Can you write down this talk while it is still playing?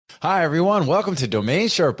Hi, everyone. Welcome to Domain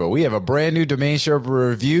Sherpa. We have a brand new Domain Sherpa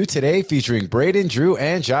review today featuring Braden, Drew,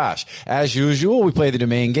 and Josh. As usual, we play the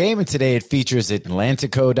domain game, and today it features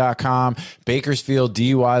Atlantico.com,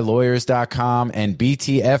 BakersfieldDUILawyers.com, and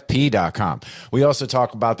BTFP.com. We also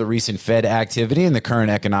talk about the recent Fed activity and the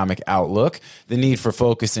current economic outlook, the need for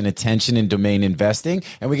focus and attention in domain investing,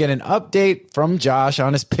 and we get an update from Josh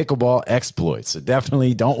on his Pickleball exploits. So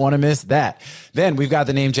definitely don't want to miss that. Then we've got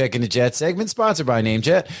the Namecheck and the Jet segment, sponsored by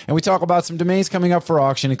Namejet. And we talk about some domains coming up for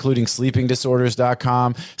auction, including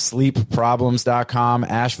sleepingdisorders.com, sleepproblems.com,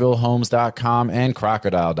 ashevillehomes.com, and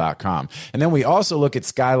crocodile.com. And then we also look at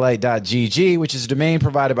skylight.gg, which is a domain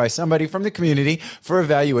provided by somebody from the community for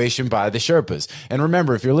evaluation by the Sherpas. And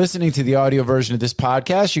remember, if you're listening to the audio version of this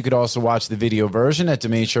podcast, you could also watch the video version at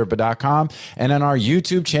DomainSherpa.com and on our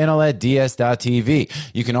YouTube channel at ds.tv.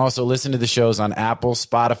 You can also listen to the shows on Apple,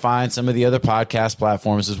 Spotify, and some of the other podcast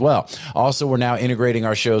platforms as well. Also, we're now integrating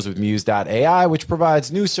our shows with Muse.ai, which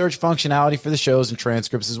provides new search functionality for the shows and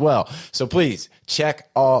transcripts as well. So please check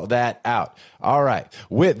all that out. All right.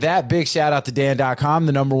 With that, big shout out to Dan.com,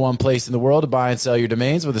 the #1 place in the world to buy and sell your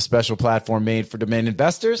domains with a special platform made for domain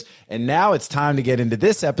investors. And now it's time to get into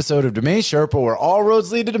this episode of Domain Sherpa, where all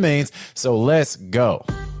roads lead to domains. So let's go.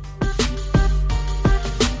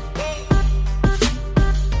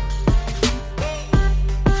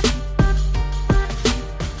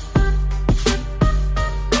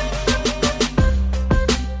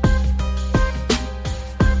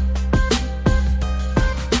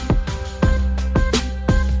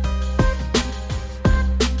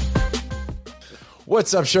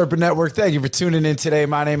 What's up, Sherpa Network? Thank you for tuning in today.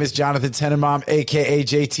 My name is Jonathan Tenenbaum, a.k.a.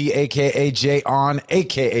 JT, a.k.a. J-On,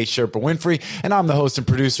 a.k.a. Sherpa Winfrey, and I'm the host and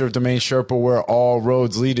producer of Domain Sherpa, where all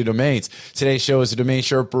roads lead to domains. Today's show is a Domain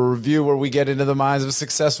Sherpa review where we get into the minds of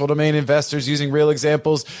successful domain investors using real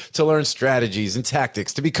examples to learn strategies and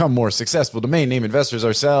tactics to become more successful domain name investors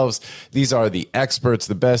ourselves. These are the experts,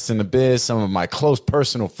 the best in the biz, some of my close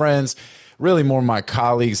personal friends, really more my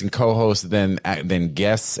colleagues and co-hosts than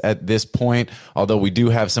guests at this point, although we do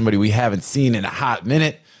have somebody we haven't seen in a hot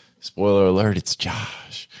minute. Spoiler alert, it's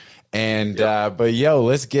Josh. And but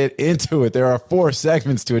let's get into it. There are 4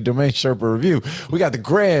 segments to a Domain Sherpa review. We got the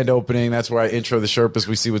grand opening. That's where I intro the Sherpas.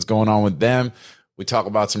 We see what's going on with them. We talk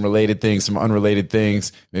about some related things, some unrelated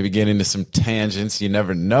things, maybe get into some tangents. You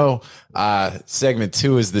never know. Segment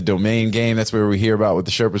 2 is the domain game. That's where we hear about what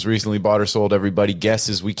the Sherpas recently bought or sold. Everybody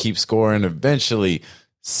guesses. We keep scoring. Eventually,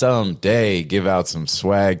 someday, give out some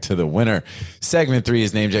swag to the winner. Segment 3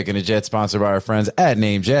 is Namecheck and the Jet, sponsored by our friends at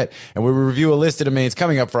Namejet. And we review a list of domains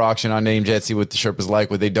coming up for auction on Namejet, see what the Sherpas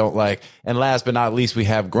like, what they don't like. And last but not least, we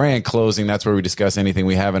have grand closing. That's where we discuss anything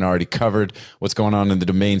we haven't already covered, what's going on in the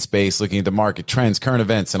domain space, looking at the market trends, current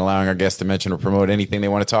events, and allowing our guests to mention or promote anything they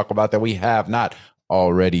want to talk about that we have not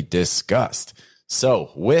already discussed.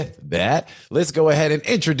 So with that, let's go ahead and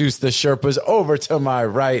introduce the Sherpas. Over to my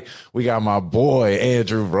right, we got my boy,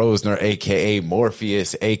 Andrew Rosner, a.k.a.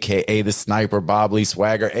 Morpheus, a.k.a. the Sniper, Bob Lee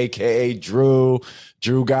Swagger, a.k.a. Drew.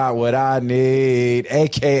 Drew got what I need,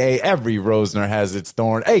 a.k.a. every Rosner has its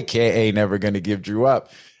thorn, a.k.a. never going to give Drew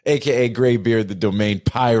up, a.k.a. Graybeard, the domain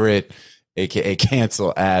pirate, a.k.a.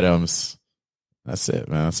 Cancel Adams. That's it,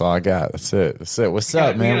 man. That's all I got. That's it. What's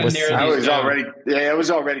up, man? What's up? It was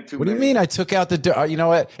already too. What do you mean? I took out the, you know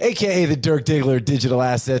what? AKA the Dirk Diggler digital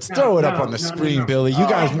assets. Throw it up on the screen, Billy. You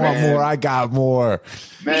guys want more? I got more.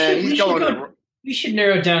 Man, we should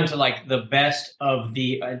narrow it down to like the best of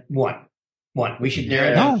the one. We should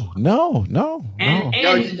narrow it down. No. And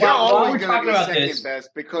while we're talking about this, best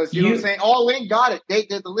because you know what I'm saying. All in got it.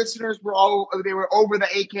 The listeners were over the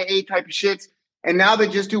AKA type of shits, and now they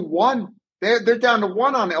just do one. They're down to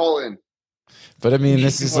 1 on All In. But I mean,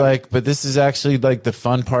 this is actually like the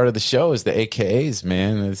fun part of the show is the AKAs,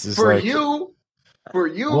 man. This is for you.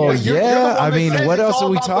 Well, yeah. I mean, what else are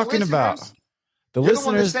we talking about? The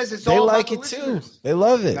listeners, they like it too. They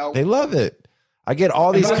love it. They love it. I get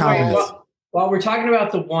all these comments. While we're talking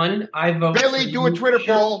about the one, I vote Billy, do a Twitter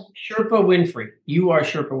poll. Sherpa Winfrey. You are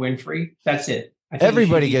Sherpa Winfrey. That's it.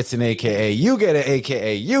 Everybody gets an AKA. You get an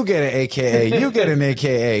AKA. You get an AKA. You get an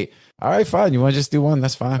AKA. All right, fine. You want to just do one?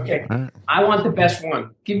 That's fine. Okay. All right. I want the best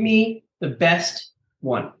one. Give me the best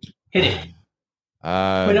one. Hit it.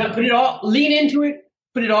 Put it all. Lean into it.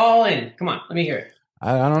 Put it all in. Come on. Let me hear it.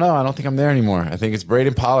 I don't know. I don't think I'm there anymore. I think it's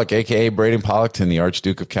Braden Pollock, a.k.a. Braden Pollockton, the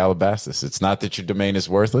Archduke of Calabasas. It's not that your domain is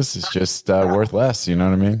worthless. It's just worth less. You know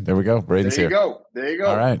what I mean? There we go. Braden's here. There you go.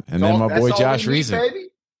 All right. And then my boy Josh Reason,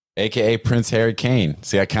 a.k.a. Prince Harry Kane.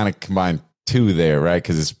 See, I kind of combined 2 there, right?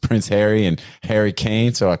 Because it's Prince Harry and Harry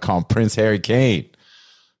Kane. So I call him Prince Harry Kane.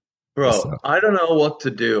 Bro, I don't know what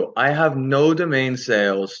to do. I have no domain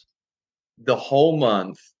sales. the whole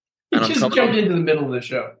month. He just jumped into the middle of the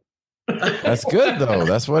show. That's good though.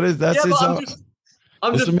 That's what it. That's his.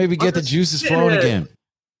 This will maybe get the juices flowing again.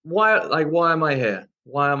 Why am I here?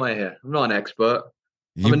 Why am I here? I'm not an expert.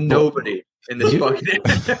 I'm a nobody in this fucking.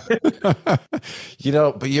 But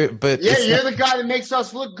you're the guy that makes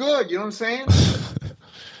us look good. You know what I'm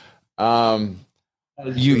saying?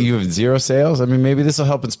 You have zero sales. I mean, maybe this will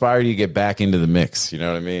help inspire you to get back into the mix. You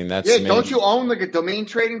know what I mean? Don't you own like a domain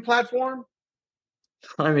trading platform?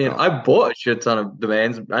 I mean, I bought a shit ton of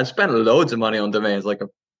domains. I spent loads of money on domains like an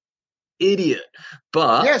idiot.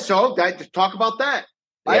 But so talk about that.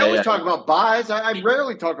 I always talk about buys. I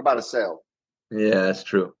rarely talk about a sale. Yeah, that's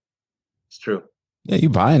true. It's true. Yeah, you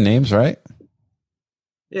buying names, right?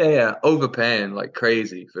 Yeah. Overpaying like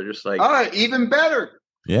crazy for just like. All right, even better.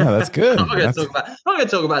 Yeah, that's good. I'm not gonna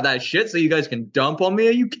talk about that shit so you guys can dump on me.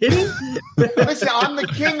 Are you kidding? Listen, I'm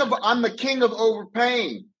the king of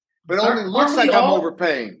overpaying, but it only looks like I'm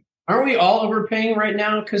overpaying. Aren't we all overpaying right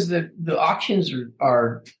now? Because the auctions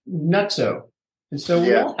are nutso, and so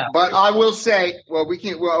we all have. But I will say,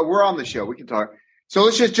 we're on the show. We can talk. So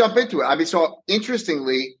let's just jump into it. I mean, so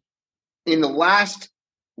interestingly, in the last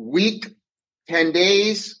week, 10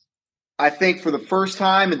 days, I think for the first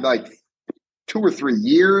time in like 2 or 3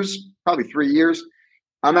 years, probably 3 years,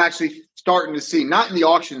 I'm actually starting to see, not in the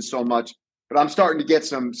auction so much, but I'm starting to get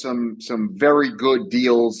some very good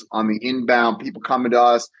deals on the inbound. People coming to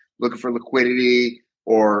us looking for liquidity,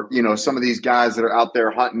 or some of these guys that are out there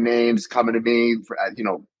hunting names coming to me for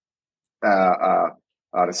to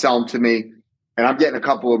sell them to me, and I'm getting a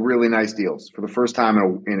couple of really nice deals for the first time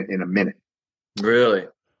in a minute. Really?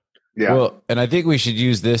 Yeah. Well, and I think we should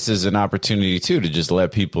use this as an opportunity too to just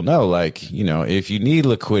let people know, like, if you need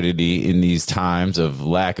liquidity in these times of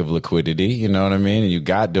lack of liquidity, you know what I mean? And you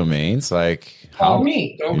got domains, like call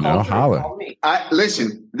me. Don't holler. Call me.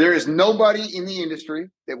 Listen, there is nobody in the industry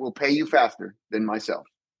that will pay you faster than myself.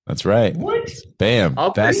 That's right. What? Bam.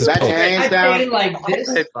 That's hands down. Like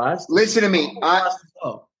this. Listen to me.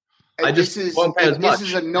 This is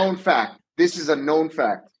a known fact. This is a known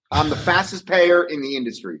fact. I'm the fastest payer in the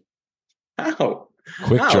industry. How?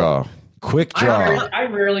 Quick draw. I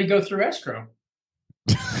rarely go through escrow.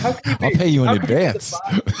 I'll pay you in advance.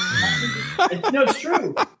 No, it's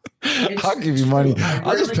true. I'll give you money.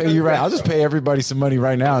 I'll just pay you right. I'll just pay everybody some money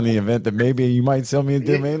right now in the event that maybe you might sell me a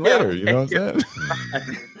domain later. You know what I'm saying?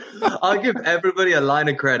 I'll give everybody a line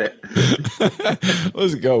of credit.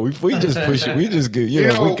 Let's go. We just push it. We just get.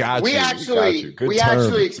 We got you.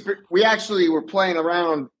 We actually were playing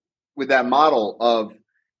around with that model of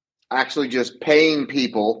actually just paying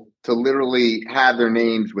people to literally have their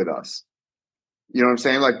names with us. You know what I'm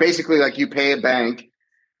saying? Like basically, like you pay a bank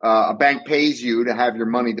pays you to have your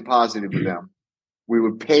money deposited with them. We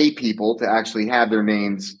would pay people to actually have their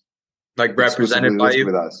names like represented by you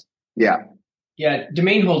with us. Yeah. Yeah.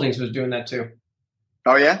 Domain Holdings was doing that too.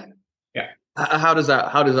 Oh yeah. Yeah. How does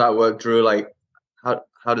that work, Drew? Like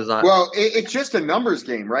how does that? Well, it's just a numbers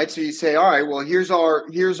game, right? So you say, all right, well, here's our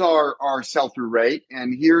sell-through rate,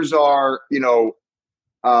 and here's our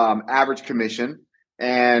average commission,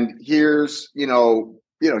 and here's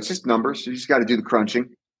it's just numbers. You just got to do the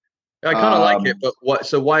crunching. I kind of like it, but what?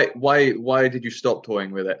 So why did you stop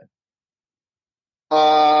toying with it?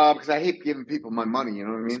 Because I hate giving people my money. You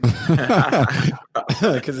know what I mean?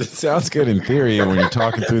 Because it sounds good in theory, and when you're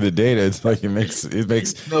talking through the data, it's like it makes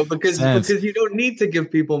no because you don't need to give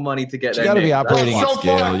people money to get. You got to be operating at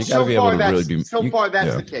scale. You got to be able to really be. So far,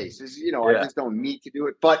 that's the case. Is I just don't need to do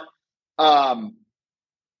it, but at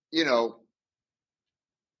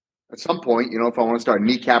some point, if I want to start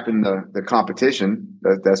kneecapping the competition,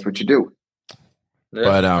 that's what you do. Yeah,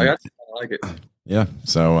 but I like it. Yeah.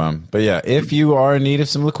 So, but yeah, if you are in need of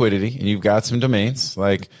some liquidity and you've got some domains,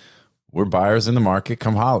 like we're buyers in the market,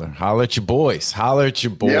 come holler at your boys. Yep.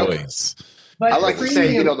 But I like to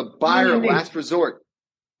say, the buyer of last resort.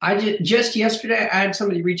 Just yesterday, I had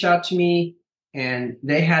somebody reach out to me, and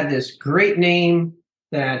they had this great name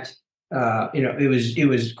that it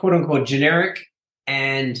was quote unquote generic,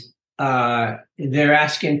 and they're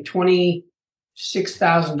asking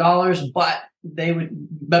 $26,000, but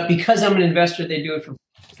because I'm an investor, they do it for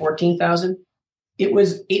 $14,000. It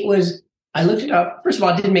was. I looked it up. First of all,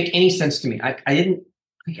 it didn't make any sense to me. I didn't.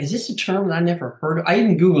 Like, is this a term that I never heard of? I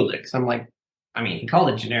even Googled it because I'm like, he called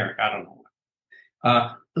it generic. I don't know.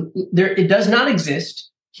 It does not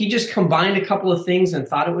exist. He just combined a couple of things and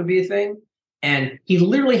thought it would be a thing, and he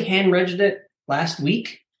literally hand registered it last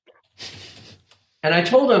week. And I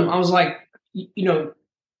told him, I was like,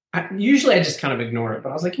 usually I just kind of ignore it, but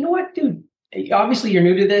I was like, you know what, dude? Obviously, you're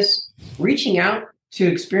new to this. Reaching out to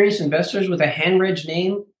experienced investors with a hand-reg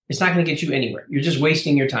name it's not going to get you anywhere. You're just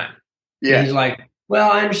wasting your time. Yeah. And he's like,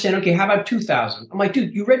 well, I understand. Okay, how about 2,000? I'm like,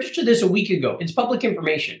 dude, you registered this a week ago. It's public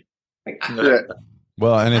information. Like,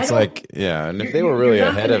 Well, and it's like, and if they were really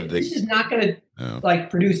ahead of this is not going to like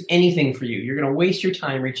produce anything for you. You're going to waste your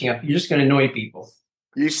time reaching out. You're just going to annoy people.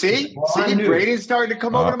 You see? Braden's starting to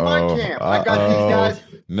come over to my camp. I got these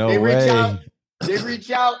guys. No way. They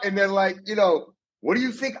reach out and they're like, what do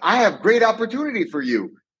you think? I have great opportunity for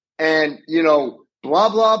you. And, blah,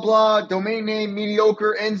 blah, blah, domain name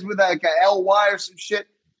mediocre ends with like a LY or some shit.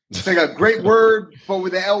 It's like a great word, but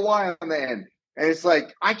with an LY on the end. And it's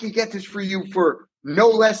like, I can get this for you for no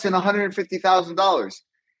less than $150,000.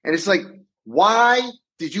 And it's like, why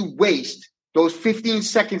did you waste those 15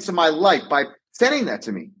 seconds of my life by sending that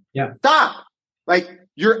to me? Yeah. Stop. Like,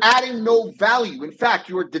 you're adding no value. In fact,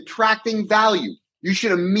 you are detracting value. You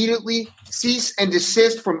should immediately cease and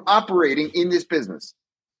desist from operating in this business.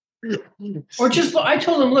 Or just, I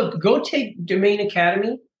told him, look, go take Domain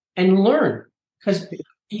Academy and learn, because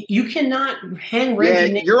you cannot hand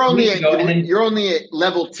raise. Yeah, you're only at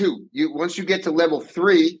level 2. Once you get to level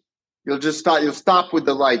 3, you'll stop with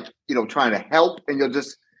the trying to help, and you'll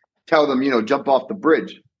just tell them, jump off the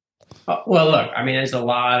bridge. Well, look, I mean, there's a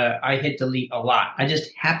lot. I hit delete a lot. I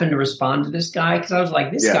just happened to respond to this guy because I was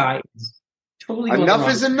like, this guy is totally enough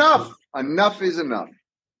is enough. Enough is enough.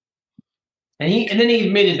 And then he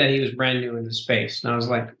admitted that he was brand new in the space. And I was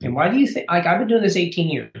like, and why do you think, like, I've been doing this 18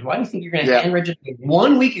 years. Why do you think you're going to hand register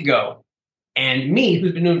 1 week ago, and me,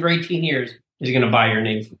 who's been doing it for 18 years, is going to buy your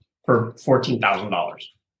name for $14,000?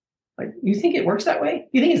 Like, you think it works that way?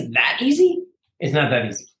 You think it's that easy? It's not that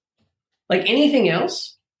easy. Like anything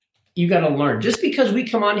else, you got to learn. Just because we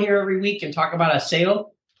come on here every week and talk about a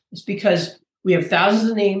sale, it's because we have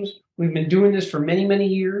thousands of names. We've been doing this for many, many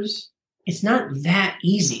years. It's not that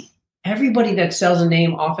easy. Everybody that sells a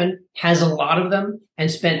name often has a lot of them and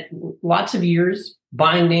spent lots of years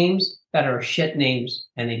buying names that are shit names,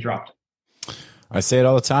 and they dropped it. I say it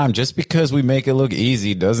all the time. Just because we make it look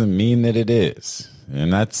easy doesn't mean that it is.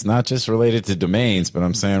 And that's not just related to domains, but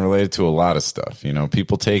I'm saying related to a lot of stuff.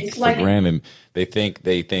 People take for granted. They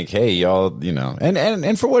think, hey, y'all,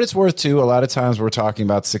 and for what it's worth too, a lot of times we're talking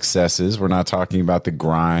about successes. We're not talking about the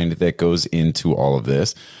grind that goes into all of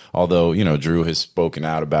this. Although, Drew has spoken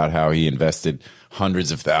out about how he invested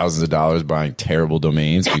hundreds of thousands of dollars buying terrible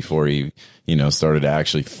domains before he, started to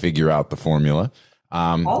actually figure out the formula.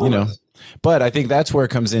 But I think that's where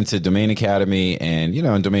it comes into Domain Academy and,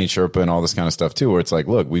 and DomainSherpa and all this kind of stuff too, where it's like,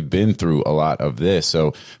 look, we've been through a lot of this.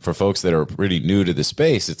 So for folks that are pretty new to the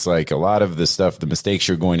space, it's like a lot of the stuff, the mistakes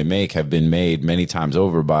you're going to make have been made many times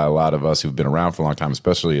over by a lot of us who've been around for a long time,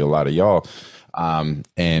 especially a lot of y'all.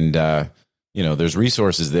 There's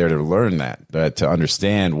resources there to learn that to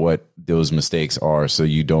understand what those mistakes are so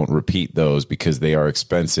you don't repeat those, because they are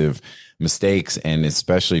expensive mistakes. And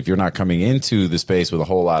especially if you're not coming into the space with a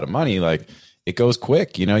whole lot of money, like it goes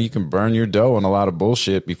quick. You can burn your dough on a lot of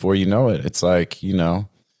bullshit before you know it. It's like,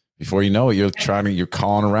 before you know it, you're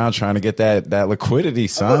calling around trying to get that liquidity,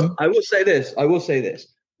 son. I will say this,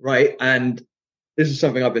 right? And this is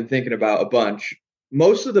something I've been thinking about a bunch.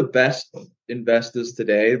 Most of the best investors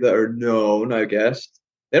today that are known, I guess,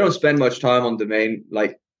 they don't spend much time on domain,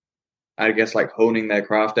 honing their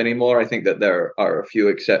craft anymore. I think that there are a few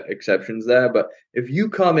exceptions there. But if you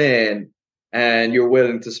come in and you're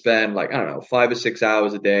willing to spend 5 or 6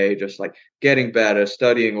 hours a day, just getting better,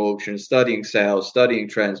 studying auctions, studying sales, studying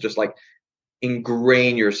trends, just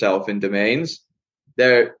ingrain yourself in domains,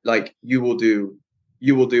 you will do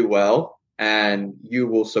well. And you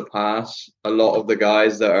will surpass a lot of the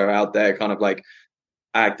guys that are out there kind of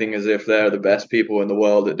acting as if they're the best people in the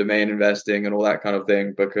world at domain investing and all that kind of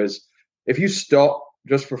thing. Because if you stop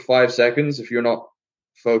just for 5 seconds, if you're not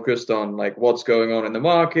focused on what's going on in the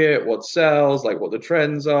market, what sells, what the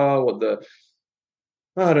trends are, what the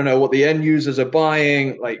end users are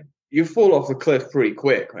buying, you fall off the cliff pretty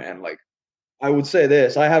quick, man. I would say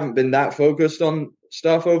this, I haven't been that focused on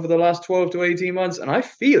stuff over the last 12 to 18 months, and I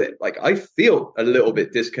feel it. I feel a little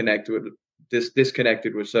bit disconnected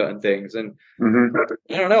with certain things. And I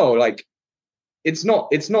don't know, it's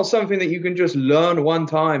not something that you can just learn one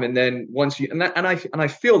time and then once you and I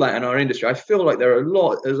feel that in our industry. I feel like there's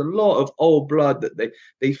a lot of old blood that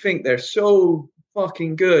they think they're so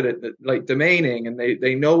fucking good at domaining, and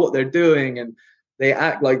they know what they're doing, and they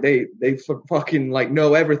act like they fucking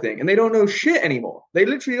know everything, and they don't know shit anymore. They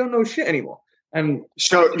literally don't know shit anymore. And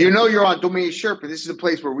so you're on DomainSherpa. This is a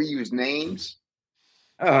place where we use names.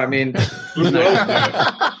 I mean,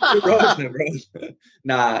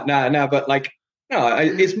 nah, but No,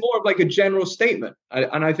 it's more of like a general statement.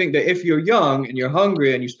 And I think that if you're young and you're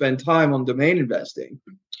hungry and you spend time on domain investing,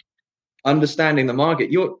 understanding the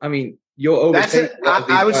market, you're overtaking.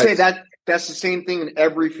 I would say that's the same thing in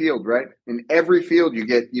every field, right? In every field, you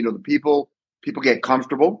get, the people get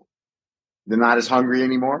comfortable. They're not as hungry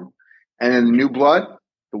anymore. And then the new blood,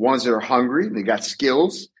 the ones that are hungry, they got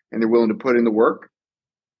skills and they're willing to put in the work.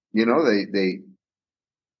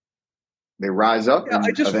 They rise up and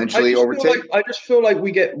eventually overtake. I just feel like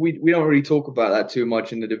we don't really talk about that too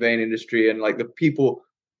much in the domain industry, and like the people,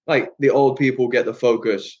 like the old people, get the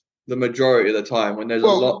focus the majority of the time when there's a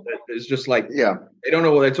lot that is just like they don't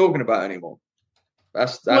know what they're talking about anymore.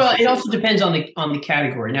 That's it also depends on the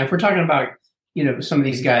category. Now, if we're talking about some of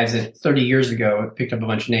these guys that 30 years ago picked up a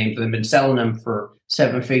bunch of names and have been selling them for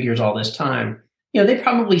 7 figures all this time, they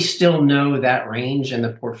probably still know that range and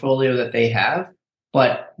the portfolio that they have.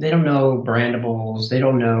 But they don't know brandables. They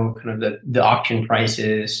don't know kind of the auction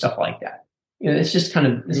prices, stuff like that. It's just kind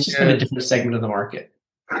of a different segment of the market.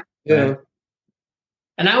 Yeah.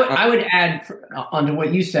 And I would add onto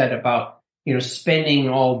what you said about spending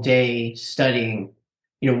all day studying.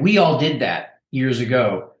 We all did that years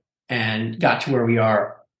ago and got to where we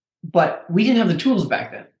are, but we didn't have the tools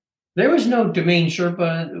back then. There was no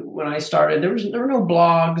DomainSherpa when I started. There were no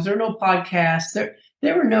blogs. There were no podcasts.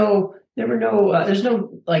 There's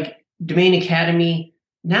no like Domain Academy.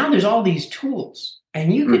 Now there's all these tools,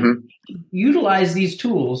 and you can utilize these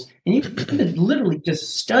tools, and you can literally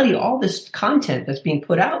just study all this content that's being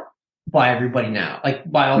put out by everybody now, like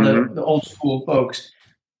by all the old school folks.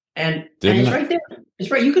 And it's right there. It's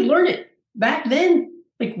right. You could learn it. Back then,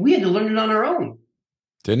 like we had to learn it on our own.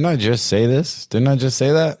 Didn't I just say this? Didn't I just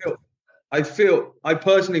say that? I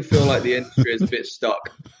personally feel like the industry is a bit stuck,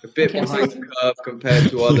 a bit behind the curve compared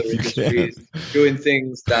to other industries, doing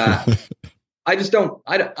things that I just don't.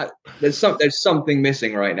 There's something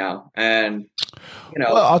missing right now, and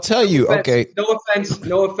Well, I'll tell you. Okay. No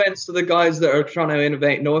offense to the guys that are trying to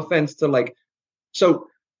innovate. No offense to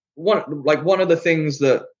one of the things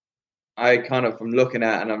that I kind of am looking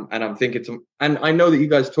at, and I'm thinking and I know that you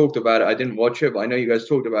guys talked about it. I didn't watch it, but I know you guys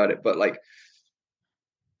talked about it. But like,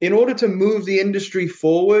 in order to move the industry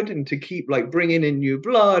forward and to keep like bringing in new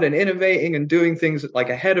blood and innovating and doing things like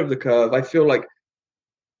ahead of the curve, I feel like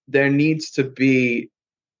there needs to be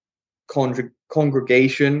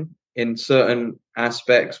congregation in certain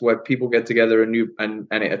aspects where people get together and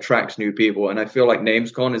it attracts new people. And I feel like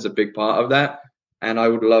NamesCon is a big part of that. And I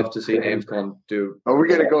would love to see NamesCon do. Are we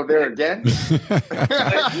going to go there again?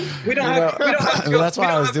 We don't have to go. That's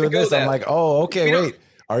why I was doing this. I'm like, oh, okay, wait.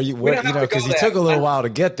 Are you? Because he took a little while to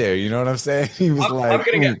get there. You know what I'm saying? He was I'm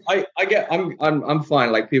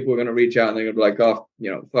fine. Like people are gonna reach out and they're gonna be like, oh,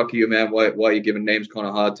 fuck you, man. Why are you giving NamesCon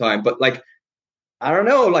a hard time? But like, I don't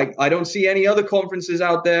know. Like, I don't see any other conferences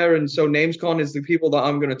out there, and so NamesCon is the people that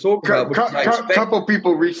I'm gonna talk about. A couple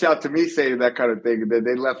people reached out to me saying that kind of thing, and then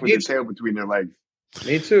they left with their tail between their legs.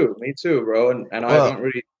 Me too, bro. And I don't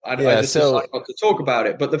really. I just decide not to talk about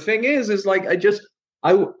it. But the thing is like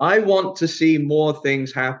I want to see more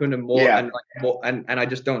things happen and more, and I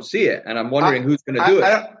just don't see it. And I'm wondering who's going to do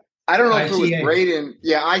it. I don't know if it was Braden.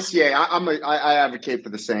 Yeah, ICA. I advocate for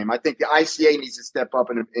the same. I think the ICA needs to step up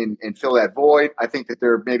and fill that void. I think that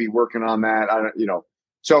they're maybe working on that.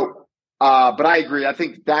 So, but I agree. I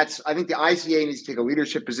think the ICA needs to take a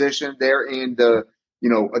leadership position. They're in the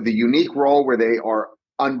unique role where they are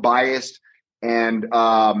unbiased and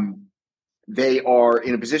they are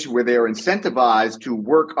in a position where they are incentivized to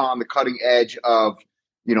work on the cutting edge of,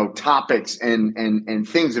 topics and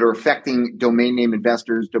things that are affecting domain name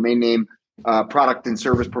investors, domain name product and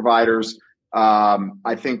service providers.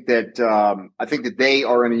 I think that they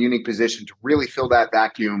are in a unique position to really fill that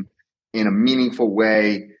vacuum in a meaningful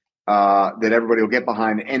way that everybody will get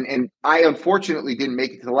behind. And I unfortunately didn't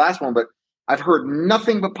make it to the last one, but I've heard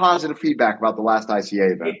nothing but positive feedback about the last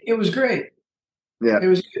ICA event. It was great. Yeah, it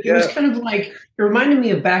was kind of like, it reminded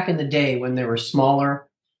me of back in the day when they were smaller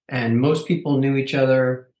and most people knew each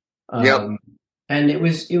other. And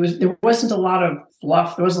there wasn't a lot of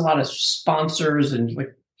fluff. There wasn't a lot of sponsors and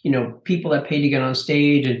people that paid to get on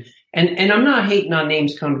stage. And I'm not hating on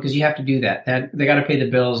NamesCon because you have to do that. That they got to pay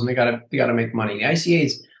the bills and they got to make money. The ICA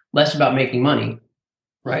is less about making money,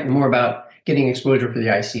 right, and more about getting exposure for the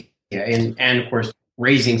ICA and of course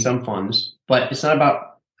raising some funds. But it's not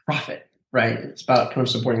about profit. Right. It's about kind of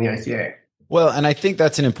supporting the ICA. Well, and I think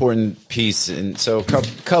that's an important piece. And so a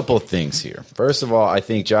couple of things here. First of all, I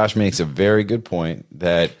think Josh makes a very good point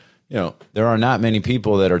that, there are not many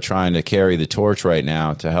people that are trying to carry the torch right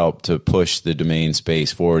now to help to push the domain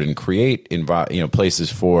space forward and create, places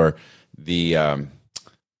for the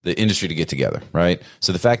the industry to get together, right?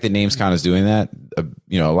 So the fact that NamesCon is doing that, a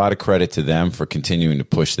lot of credit to them for continuing to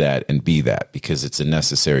push that and be that, because it's a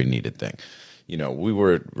necessary, needed thing. We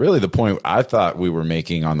were really, the point I thought we were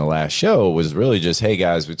making on the last show was really just, hey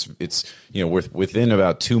guys, it's within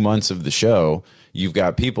about 2 months of the show, you've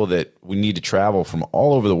got people that we need to travel from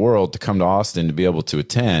all over the world to come to Austin to be able to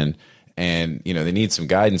attend. And, they need some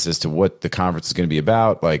guidance as to what the conference is going to be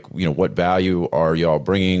about. Like, what value are y'all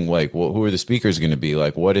bringing? Like, who are the speakers going to be?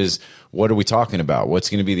 Like, what are we talking about? What's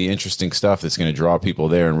going to be the interesting stuff that's going to draw people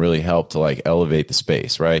there and really help to like elevate the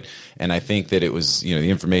space, right? And I think that it was, the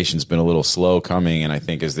information's been a little slow coming. And I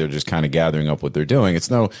think as they're just kind of gathering up what they're doing,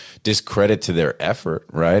 it's no discredit to their effort,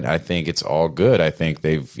 right? I think it's all good. I think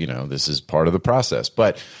they've, this is part of the process.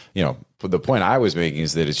 But, the point I was making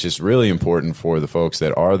is that it's just really important for the folks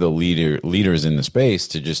that are the leaders in the space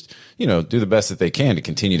to just, do the best that they can to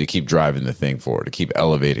continue to keep driving the thing forward, to keep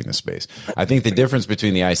elevating the space. I think the difference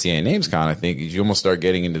between the ICA and NamesCon, I think, is you almost start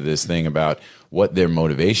getting into this thing about what their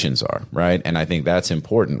motivations are, right? And I think that's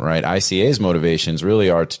important, right? ICA's motivations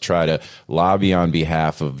really are to try to lobby on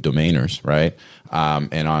behalf of domainers, right?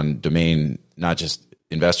 And on domain, not just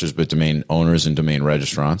investors, but domain owners and domain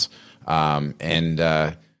registrants. And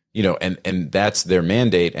that's their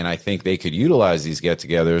mandate. And I think they could utilize these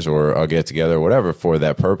get-togethers or a get-together or whatever for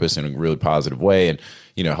that purpose in a really positive way and,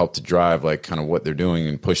 help to drive like kind of what they're doing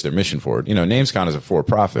and push their mission forward. NamesCon is a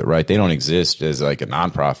for-profit, right? They don't exist as like a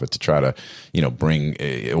nonprofit to try to, bring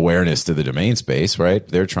awareness to the domain space, right?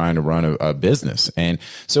 They're trying to run a business. And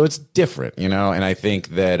so it's different, and I think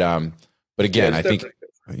that, but again, I think,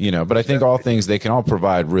 but I think all things, they can all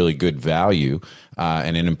provide really good value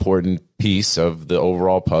and an important piece of the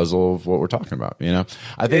overall puzzle of what we're talking about.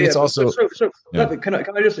 I think it's also. Can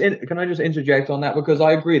I just interject on that, because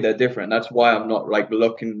I agree they're different. That's why I'm not like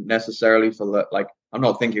looking necessarily for like I'm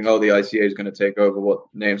not thinking the ICA is going to take over what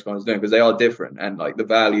NamesCon is doing, because they are different and like the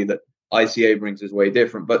value that ICA brings is way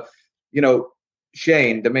different. But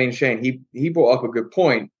Shane, Domain Shane, he brought up a good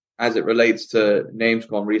point as it relates to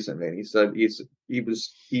NamesCon recently. And he said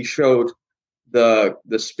he showed the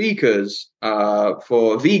speakers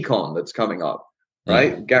for VCon that's coming up,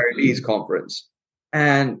 right? Mm-hmm. Gary Lee's conference.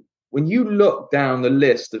 And when you look down the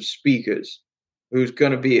list of speakers who's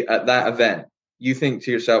going to be at that event, you think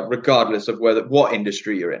to yourself, regardless of what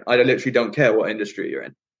industry you're in, I literally don't care what industry you're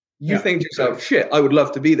in. You think to yourself, shit, I would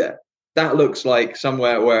love to be there. That looks like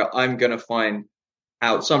somewhere where I'm going to find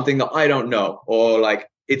out something that I don't know, or like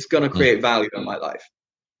it's going to create value in my life.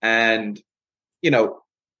 And,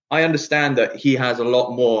 I understand that he has a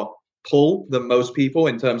lot more pull than most people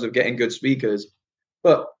in terms of getting good speakers,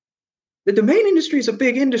 but the domain industry is a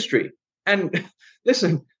big industry. And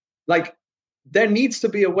listen, like there needs to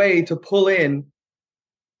be a way to pull in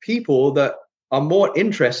people that are more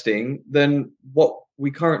interesting than what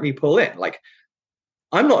we currently pull in. Like,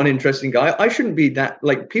 I'm not an interesting guy. I shouldn't be that,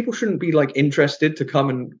 like, people shouldn't be like interested to come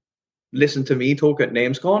and listen to me talk at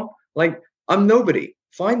NamesCon. Like, I'm nobody.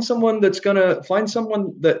 Find someone that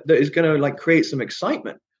is gonna like create some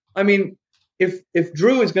excitement. I mean, if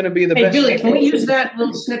Drew is gonna be the best. Hey Billy, can we use that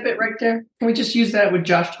little snippet right there? Can we just use that with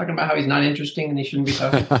Josh talking about how he's not interesting and he shouldn't be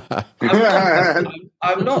talking?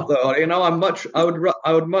 I'm not though.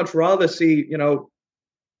 I would much rather see,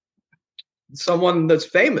 someone that's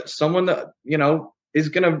famous, someone that,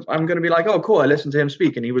 I'm gonna be like, oh cool, I listened to him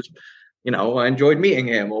speak and he was, I enjoyed meeting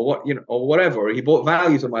him, or what, or whatever. He brought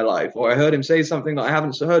value to my life, or I heard him say something that I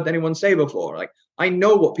haven't heard anyone say before. Like, I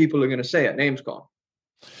know what people are going to say at NamesCon.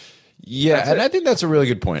 Yeah, and I think that's a really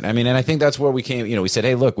good point. I mean, and I think that's where we came. We said,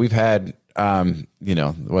 hey, look, we've had, there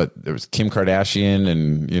was Kim Kardashian,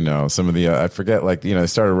 and some of the I forget, like they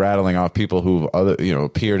started rattling off people who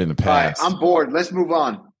appeared in the past. All right, I'm bored. Let's move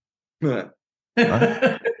on.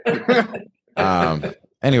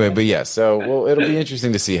 Anyway, but yeah, so it'll be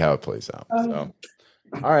interesting to see how it plays out. So,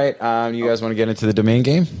 all right, you guys want to get into the domain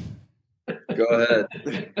game? Go ahead.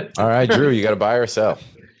 All right, Drew, you got to buy or sell?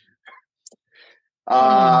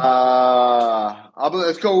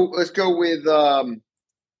 Let's go with. I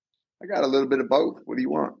got a little bit of both. What do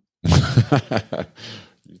you want?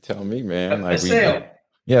 You tell me, man. Like sale.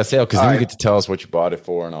 Yeah, sale, because then you get to tell us what you bought it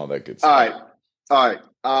for and all that good stuff. All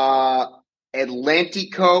right.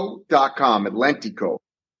 Atlantico.com. Atlantico.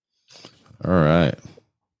 All right.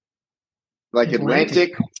 Like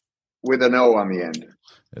Atlantic with an O on the end.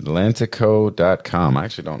 Atlantico.com. I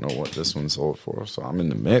actually don't know what this one sold for, so I'm in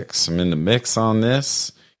the mix. on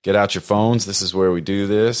this. Get out your phones. This is where we do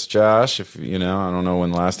this, Josh. If I don't know when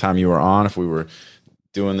the last time you were on, if we were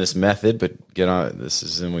doing this method, but get on. This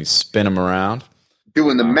is, and we spin them around.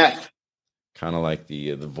 Doing the meth. Kind of like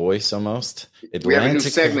the voice almost. We have a new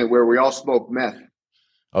segment where we all smoke meth.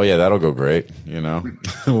 Oh yeah, that'll go great.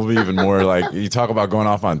 We'll be even more like, you talk about going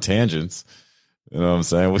off on tangents. You know what I'm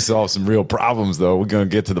saying? We solve some real problems though. We're gonna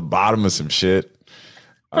get to the bottom of some shit.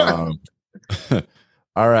 All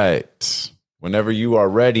right. Whenever you are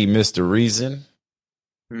ready, Mr. Reason.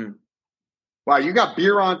 Wow, you got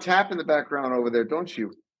beer on tap in the background over there, don't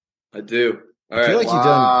you? I do. I feel like you've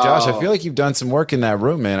done, Josh. I feel like you've done some work in that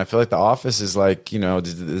room, man. I feel like the office is like,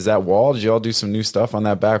 is that wall? Did you all do some new stuff on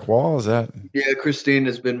that back wall? Is that? Yeah, Christine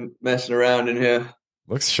has been messing around in here.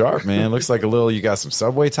 Looks sharp, man. Looks like you got some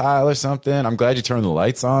subway tile or something. I'm glad you turned the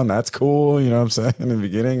lights on. That's cool. You know what I'm saying? In the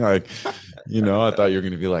beginning, like, I thought you were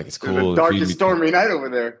going to be like, it's cool. The darkest stormy night over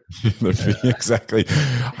there. Exactly.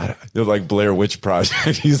 They're like Blair Witch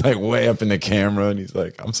Project. He's like way up in the camera and he's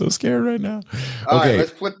like, I'm so scared right now. All right,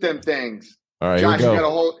 let's flip them things. All right, Josh, here we go. You got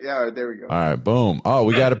a whole, yeah, there we go. All right, boom. Oh,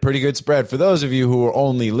 we got a pretty good spread. For those of you who are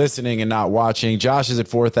only listening and not watching, Josh is at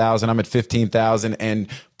 4,000. I'm at 15,000, and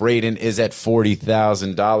Braden is at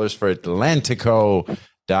 $40,000 for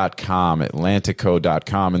Atlantico.com.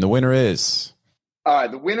 Atlantico.com, and the winner is. All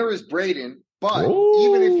right, the winner is Braden. But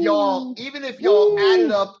even if y'all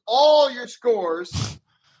added up all your scores,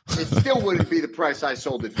 it still wouldn't be the price I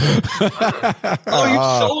sold it for. Oh,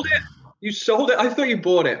 you sold it? You sold it? I thought you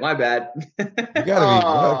bought it. My bad. You gotta be.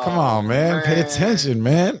 Come on, man. Pay attention,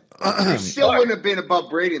 man. It still wouldn't have been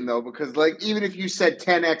above Braden though, because like even if you said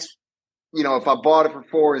 10x, if I bought it for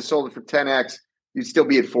 4 and sold it for 10x, you'd still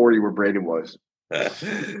be at 40 where Braden was.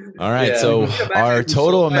 All right, so our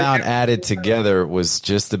total amount added together was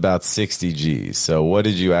just about 60 G's. So what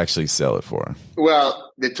did you actually sell it for?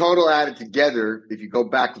 Well, the total added together, if you go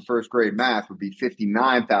back to first grade math, would be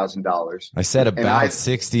 $59,000. I said about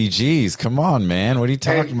 60 G's. Come on, man. What are you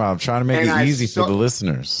talking about? I'm trying to make it easy for the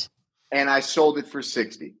listeners. And I sold it for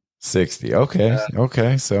 60. 60. Okay.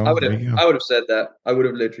 Okay. So I would have said that. I would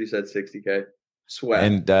have literally said 60K. Sweat.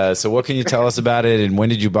 And so what can you tell us about it, and when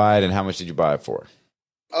did you buy it, and how much did you buy it for?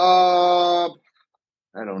 I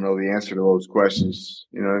don't know the answer to those questions.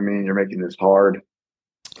 You know what I mean? You're making this hard.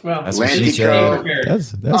 Well, that's what she said.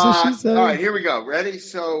 That's what she said. All right, here we go. Ready?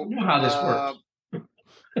 So you know how this works.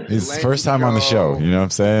 His first time on the show. You know what I'm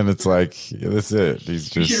saying? It's like, that's it. He's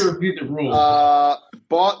just. You should repeat the rules.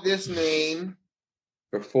 Bought this name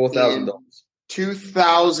for $4,000.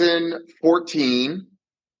 2014.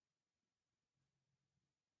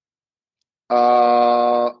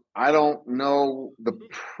 I don't know the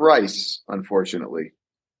price, unfortunately.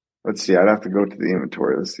 Let's see. I'd have to go to the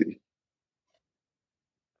inventory. Let's see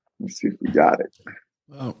if we got it.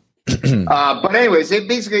 Oh. But anyways, it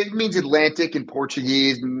means Atlantic in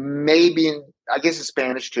Portuguese, maybe in, I guess in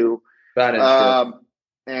Spanish too. Spanish.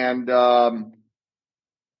 And I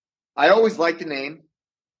always liked the name.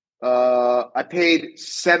 I paid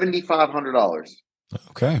 $7,500.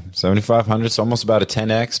 Okay, 7,500. It's almost about a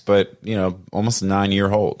 10x, but almost a 9-year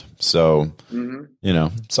hold. So,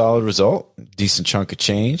 solid result, decent chunk of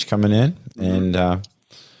change coming in, and but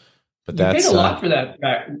that's paid a lot for that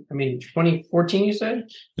back. I mean, 2014, you said?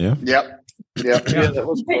 Yeah. Yep. Yeah, that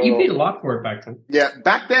was you paid a lot for it back then. Yeah,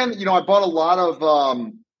 back then, I bought a lot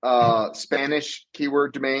of Spanish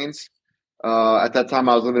keyword domains. At that time,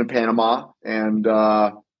 I was living in Panama, and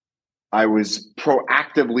I was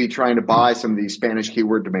proactively trying to buy some of these Spanish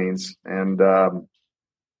keyword domains. And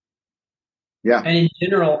yeah. And in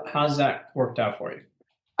general, how's that worked out for you?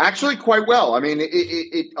 Actually, quite well. I mean,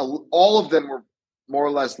 all of them were more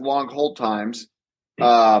or less long hold times.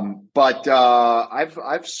 But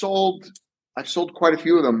I've sold quite a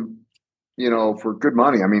few of them, for good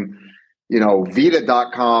money. I mean,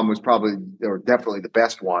 Vita.com was definitely the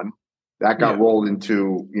best one. That got rolled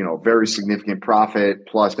into, very significant profit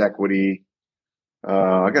plus equity.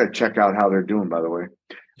 I got to check out how they're doing, by the way.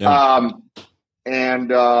 Yeah.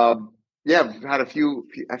 I've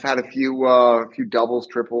had a few doubles,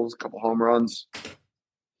 triples, a couple home runs.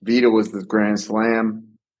 Vita was the grand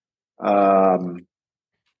slam. But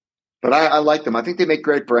I like them. I think they make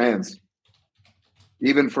great brands,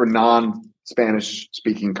 even for non-Spanish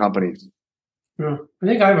speaking companies. Yeah, I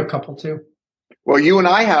think I have a couple too. Well, you and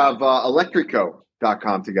I have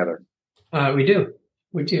electrico.com together. We do.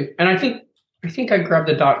 And I think I grabbed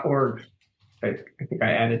the .org. I think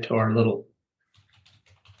I added to our little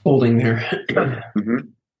holding there. Mm-hmm.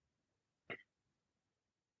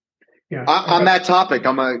 Yeah. On that topic,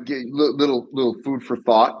 I'm going to get little food for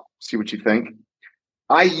thought, see what you think.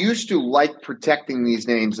 I used to like protecting these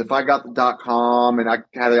names. If I got the .com and I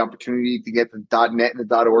had the opportunity to get the .net and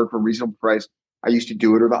the .org for a reasonable price, I used to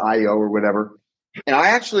do it, or the IO or whatever. And I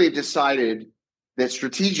actually decided that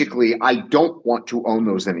strategically, I don't want to own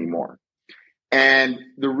those anymore. And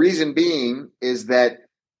the reason being is that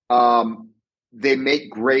they make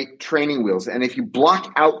great training wheels. And if you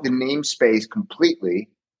block out the namespace completely,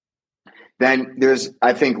 then there's,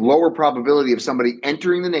 I think, lower probability of somebody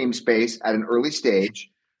entering the namespace at an early stage,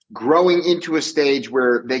 growing into a stage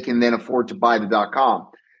where they can then afford to buy the .com.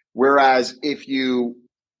 Whereas if you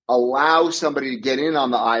allow somebody to get in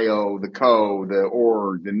on the IO, the co, the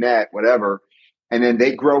org, the net, whatever, and then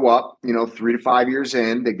they grow up, 3 to 5 years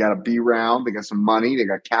in, they got a B round, they got some money, they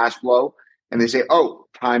got cash flow, and they say, oh,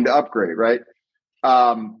 time to upgrade, right?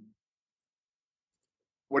 What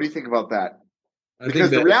do you think about that?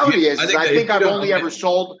 Because the reality is I think I've only ever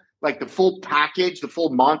sold like the full package, the full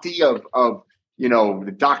Monty of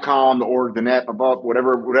the .com, the org, the net, above,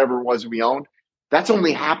 whatever it was we owned. That's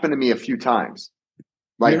only happened to me a few times.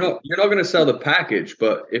 Like, you're not going to sell the package,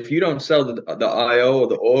 but if you don't sell the IO or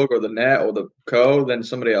the org or the net or the co, then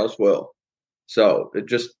somebody else will. So it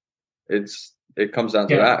comes down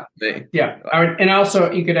to that. Me. Yeah, and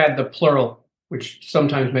also you could add the plural, which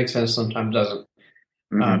sometimes makes sense, sometimes doesn't.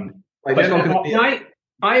 mm-hmm.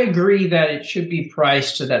 I agree that it should be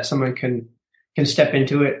priced so that someone can step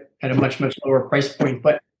into it at a much, much lower price point.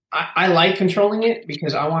 But I like controlling it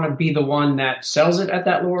because I want to be the one that sells it at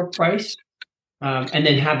that lower price, and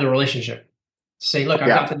then have the relationship. Say, look, I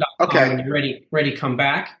got the .com when you're ready, come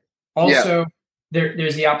back. Also,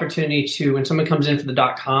 there's the opportunity to, when someone comes in for the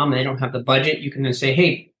 .com and they don't have the budget, you can then say,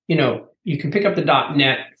 hey, you can pick up the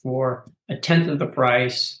 .net for a tenth of the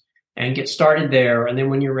price and get started there. And then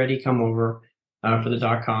when you're ready, come over for the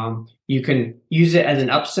 .com. You can use it as an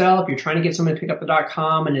upsell. If you're trying to get someone to pick up the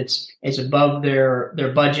 .com and it's above their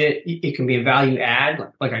budget, it can be a value add.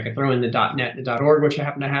 Like I could throw in the .net, the .org, which I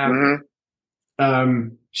happen to have. Mm-hmm.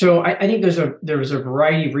 So I think there's a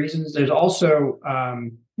variety of reasons. There's also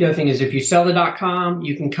the other thing is if you sell the .com,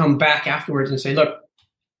 you can come back afterwards and say, look,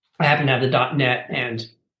 I happen to have the .net, and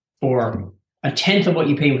for a tenth of what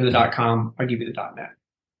you paid for the .com, I'll give you the .net.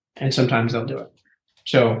 And sometimes they'll do it.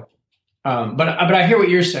 So, but I hear what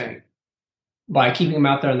you're saying by keeping them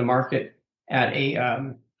out there in the market at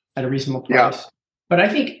a reasonable price. Yeah. But I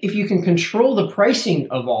think if you can control the pricing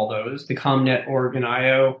of all those, the ComNet, org, and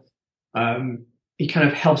IO, it kind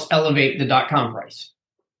of helps elevate the .com price.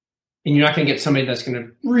 And you're not going to get somebody that's going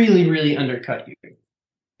to really, really undercut you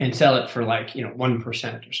and sell it for 1% or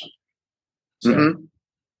something. So, mm-hmm.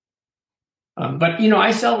 But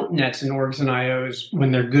I sell nets and orgs and IOs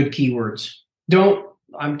when they're good keywords. The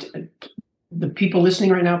people listening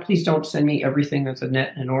right now, please don't send me everything that's a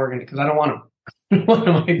net and org, because I don't want them.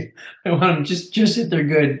 I want them just if they're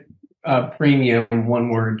good premium one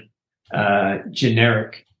word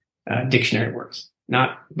generic dictionary words,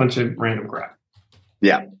 not a bunch of random crap.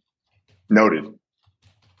 Yeah. Noted.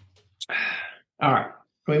 All right. Are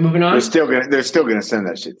we moving on? They're still gonna send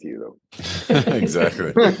that shit to you though.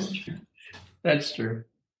 Exactly. That's true.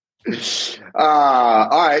 All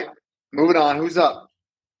right. Moving on. Who's up?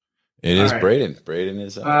 It is Braden. Braden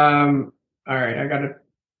is up. All right. I got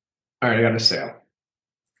a sale.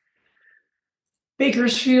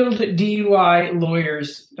 Bakersfield DUI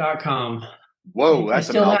Lawyers.com. Whoa, that's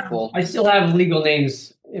a mouthful. I still have legal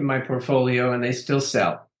names in my portfolio, and they still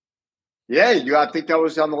sell. Yeah, I think that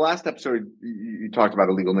was on the last episode. You talked about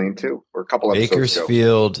a legal name too, or a couple episodes ago.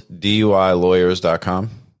 Bakersfield DUI Lawyers.com.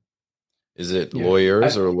 Is it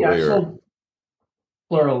lawyers or lawyer? Yeah, I sold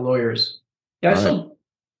plural lawyers. Yeah, I sold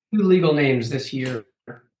 2 legal names this year.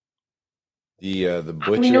 The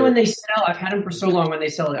butcher. When they sell, I've had them for so long. When they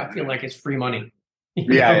sell it, I feel like it's free money.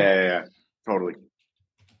 Yeah, totally.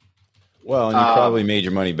 Well, and you probably made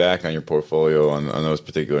your money back on your portfolio on those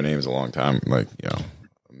particular names a long time, a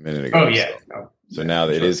minute ago. Oh yeah. So now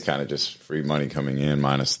it is kind of just free money coming in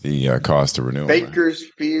minus the cost of renewal.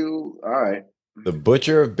 Bakersfield. All right. The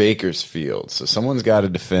Butcher of Bakersfield. So someone's got to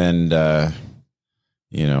defend. I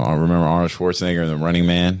remember Arnold Schwarzenegger in The Running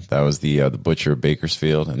Man. That was the Butcher of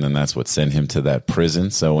Bakersfield, and then that's what sent him to that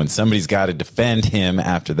prison. So when somebody's got to defend him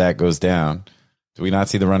after that goes down, do we not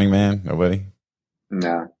see The Running Man? Nobody.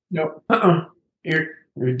 No. Nope. You're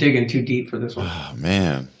digging too deep for this one. Oh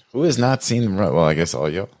man, who has not seen them? Well, I guess all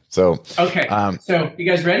you. So okay. So you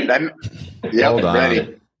guys ready? Ready.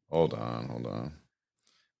 Hold on.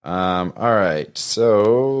 All right.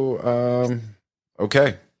 So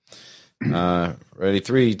okay. Ready?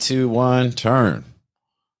 3, 2, 1. Turn.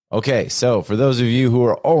 Okay. So for those of you who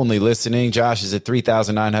are only listening, Josh is at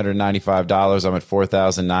 $3,995. I'm at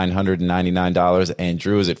 $4,999, and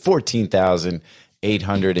Drew is at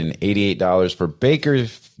 $14,888 for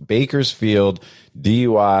Bakersfield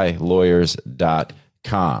DUI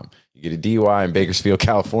Lawyers.com. You get a DUI in Bakersfield,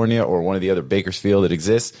 California, or one of the other Bakersfield that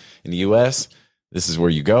exists in the U.S. This is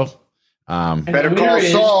where you go. Better call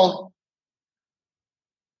Saul.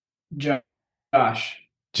 Josh. Josh.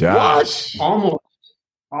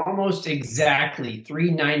 Almost exactly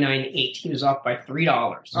 3,998. He was off by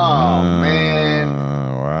 $3. Oh man!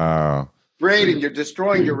 Wow, Braden, you're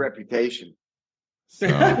destroying your reputation. So,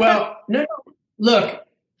 Well, no. Look,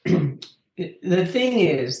 the thing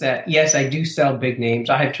is that yes, I do sell big names.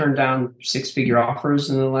 I have turned down 6-figure offers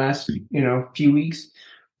in the last few weeks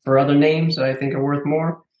for other names that I think are worth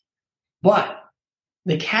more. But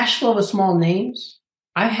the cash flow of small names,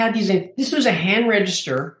 I've had these. This was a hand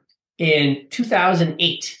register in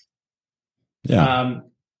 2008. yeah.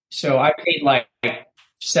 So I paid like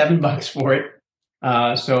 $7 for it.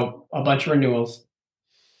 So a bunch of renewals.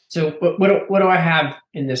 So what do I have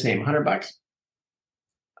in this name? $100.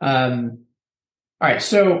 All right.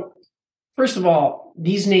 So first of all,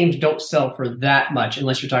 these names don't sell for that much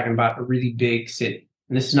unless you're talking about a really big city.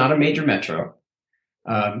 And this is not a major metro.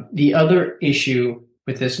 The other issue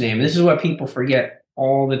with this name, and this is what people forget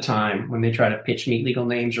all the time when they try to pitch me legal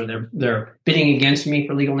names or they're bidding against me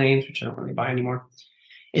for legal names, which I don't really buy anymore,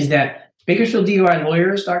 is that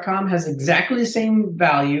BakersfieldDUILawyers.com has exactly the same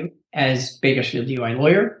value as Bakersfield DUI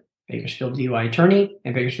Lawyer, Bakersfield DUI Attorney,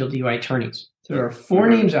 and Bakersfield DUI Attorneys. So there are 4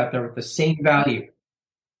 names out there with the same value.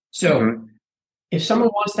 So if someone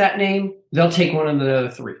wants that name, they'll take one of the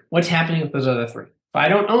other 3. What's happening with those other 3? If I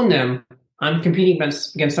don't own them, I'm competing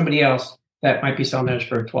against somebody else that might be selling theirs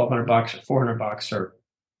for $1,200 or $400 or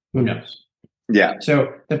who knows. Yeah.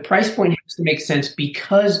 So the price point has to make sense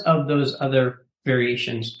because of those other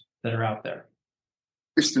variations that are out there.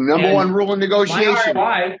 It's the number one rule in negotiation.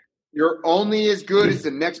 ROI, you're only as good as the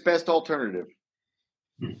next best alternative.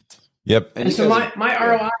 Yep. And so my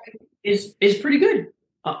ROI is pretty good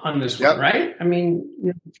on this one, right? I mean,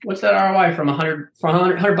 what's that ROI from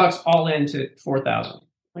 $100 all in to 4,000?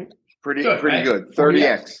 Pretty right? good.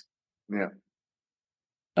 30x. Yeah.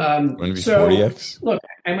 Going to be 40x. Look,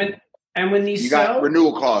 and when these you sell, got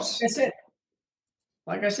renewal costs. That's it.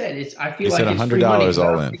 Like I said, I feel You like said it's free money. $100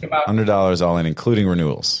 all in. $100 all in, including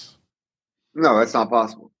renewals. No, that's not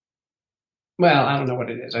possible. Well, I don't know what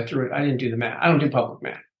it is. I didn't do the math. I don't do public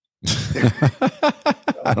math.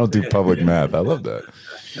 I don't do public math. I love that.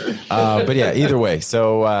 But yeah, either way.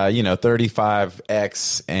 So,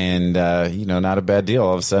 35x and, not a bad deal.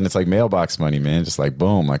 All of a sudden it's like mailbox money, man. Just like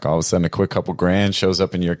boom, like all of a sudden a quick couple grand shows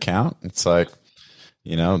up in your account. It's like,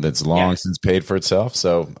 that's long since paid for itself.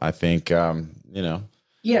 So I think, that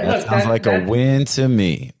sounds like a win to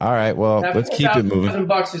me. All right. Well, let's keep it moving.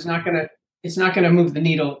 $1,000 is not going to move the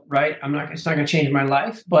needle, right? It's not going to change my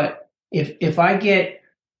life. But if I get,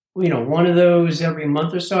 one of those every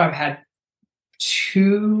month or so, I've had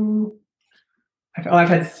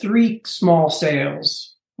 3 small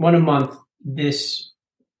sales, 1 a month this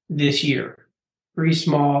year. 3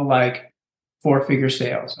 small, like 4-figure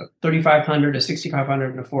sales, 3,500 to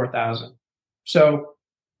 6,500 to 4,000. So,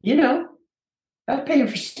 that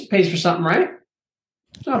pays for something, right?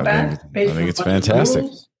 It's not bad. I think it's fantastic.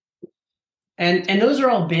 And those are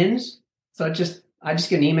all bins. So I just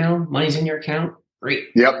get an email. Money's in your account. Great.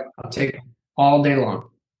 Yep. I'll take it all day long.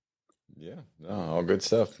 Yeah. No, all good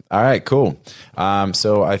stuff. All right, cool.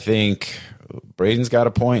 So I think Braden's got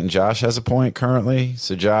a point and Josh has a point currently.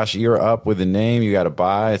 So Josh, you're up with a name. You got to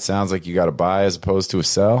buy. It sounds like you got to buy as opposed to a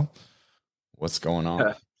sell. What's going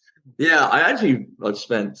on? Yeah, I've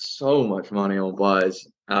spent so much money on buys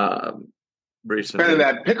recently. Spending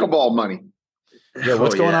that pickleball money. Yeah,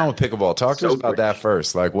 what's going on with pickleball? Talk to us about that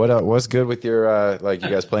first. Like, what's good with your you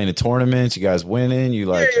guys playing in tournaments? You guys winning? You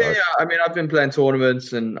like? Yeah. I mean, I've been playing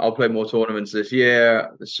tournaments, and I'll play more tournaments this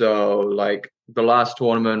year. So, like, the last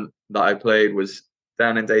tournament that I played was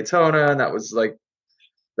down in Daytona, and that was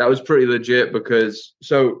pretty legit because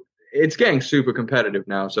it's getting super competitive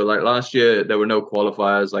now. So, like, last year there were no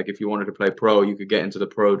qualifiers. Like, if you wanted to play pro, you could get into the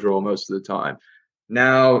pro draw most of the time.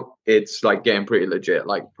 Now it's like getting pretty legit.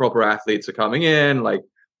 Like proper athletes are coming in. Like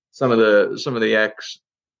some of the ex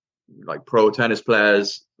like pro tennis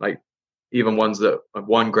players, like even ones that have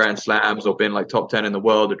won Grand Slams or been like top 10 in the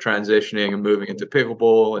world, are transitioning and moving into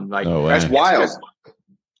pickleball. And like that's wild.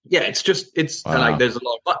 It's wow. Like there's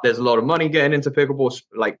a lot of money getting into pickleball.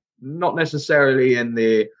 Like not necessarily in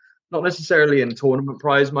tournament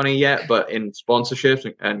prize money yet, but in sponsorships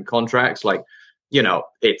and contracts. Like,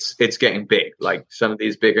 it's getting big. Like some of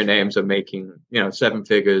these bigger names are making, 7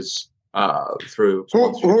 figures through.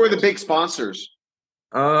 Who are the big sponsors?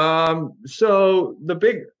 So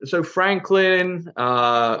Franklin,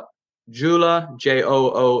 Joola,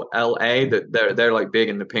 Joola, they're like big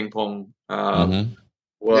in the ping pong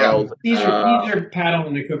world. Yeah. These are paddle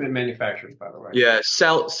and equipment manufacturers, by the way. Yeah,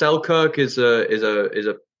 Selkirk is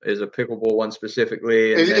a is a pickleball one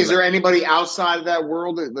specifically. And is there anybody outside of that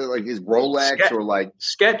world like is Rolex or like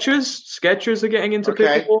Skechers are getting into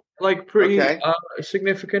pickleball like pretty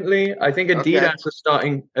significantly. I think Adidas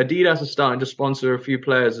are starting to sponsor a few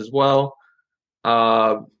players as well.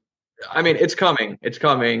 I mean, it's coming,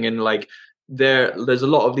 and like there's a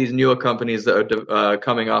lot of these newer companies that are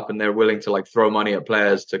coming up, and they're willing to like throw money at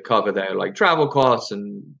players to cover their like travel costs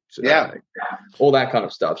and all that kind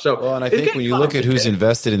of stuff. So, well, and I think when you look at who's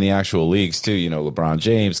invested in the actual leagues too, LeBron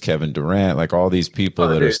James, Kevin Durant, like all these people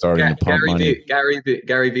that are starting to pump money.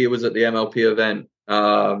 Gary V was at the MLP event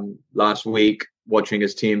last week watching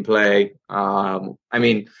his team play. I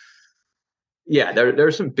mean, there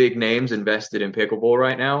are some big names invested in pickleball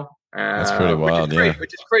right now. That's pretty wild,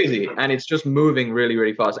 which is crazy, and it's just moving really,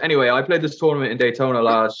 really fast. Anyway, I played this tournament in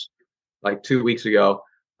Daytona 2 weeks ago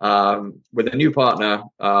with a new partner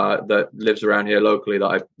that lives around here locally that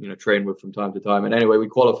I train with from time to time. And anyway, we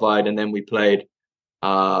qualified, and then we played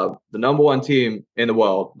the number one team in the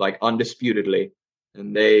world, like undisputedly,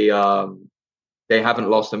 and they haven't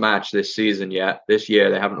lost a match this season yet. This year,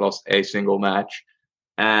 they haven't lost a single match,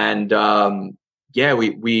 and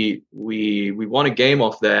we won a game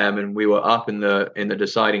off them, and we were up in the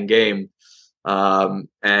deciding game. Dude,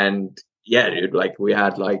 like we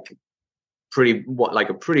had like a pretty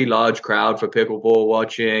large crowd for pickleball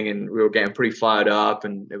watching, and we were getting pretty fired up,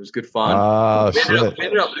 and it was good fun. We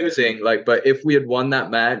ended up losing, but if we had won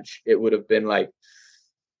that match, it would have been like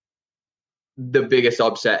the biggest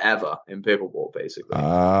upset ever in pickleball, basically.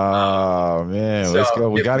 Oh man, let's go.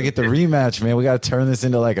 We got to get the rematch, man. We got to turn this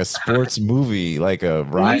into like a sports movie, like a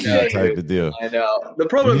Rocky type of deal. I know. The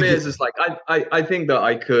problem is like I think that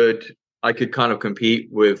I could kind of compete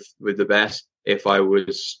with the best if I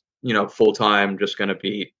was full time, just going to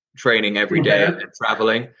be training every day and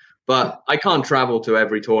traveling. But I can't travel to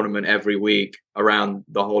every tournament every week around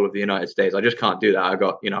the whole of the United States. I just can't do that. I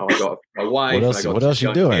got my wife. What else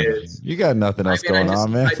you doing? Kids. You got nothing else going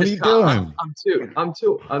on, man. What are you doing?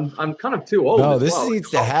 I'm kind of too old. No, this needs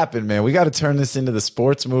to happen, man. We got to turn this into the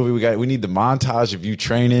sports movie. We need the montage of you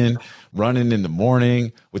training, running in the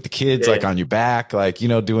morning with the kids, like on your back, like,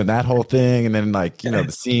 doing that whole thing. And then like,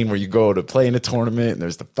 the scene where you go to play in a tournament and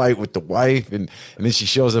there's the fight with the wife and then she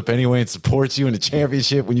shows up anyway and supports you in the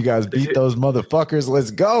championship when you guys beat those motherfuckers.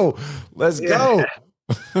 Let's go. Let's go.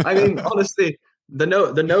 I mean, honestly, the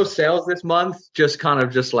no sales this month just kind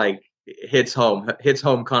of just like hits home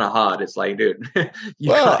kind of hard. It's like, dude,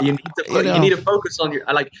 you need to focus on your,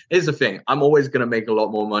 here's the thing. I'm always going to make a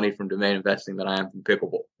lot more money from domain investing than I am from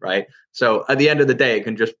pickleball. Right. So at the end of the day,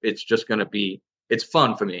 it's just going to be, it's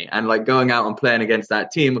fun for me. And like going out and playing against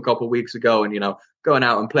that team a couple of weeks ago and, going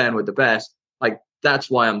out and playing with the best, like that's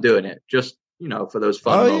why I'm doing it. Just, for those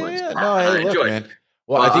fun moments. Yeah. No, I enjoy it.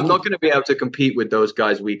 Well, I think I'm not going to be able to compete with those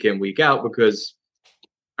guys week in, week out because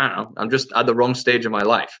I don't know. I'm just at the wrong stage of my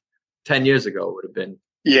life. 10 years ago would have been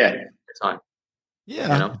the time.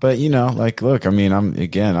 Yeah, but look, I mean,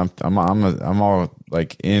 I'm all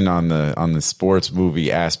like in on the sports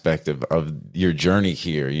movie aspect of your journey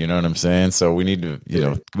here. You know what I'm saying? So we need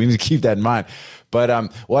to keep that in mind. But I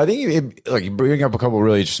think you bring up a couple of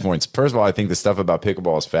really interesting points. First of all, I think the stuff about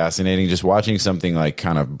pickleball is fascinating. Just watching something like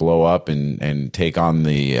kind of blow up and take on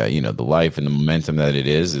the the life and the momentum that it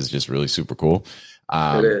is just really super cool.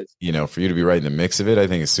 It is. For you to be right in the mix of it, I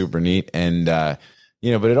think is super neat. And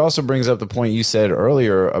but it also brings up the point you said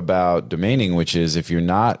earlier about domaining, which is if you're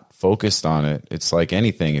not focused on it, it's like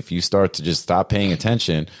anything. If you start to just stop paying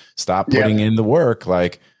attention, stop putting in the work,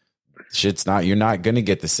 like you're not going to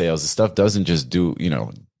get the sales. The stuff doesn't just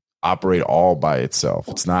operate all by itself.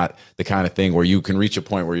 It's not the kind of thing where you can reach a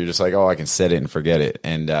point where you're just like, oh, I can set it and forget it.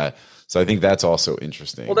 And so I think that's also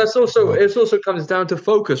interesting. Well, it also comes down to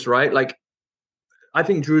focus, right? Like, I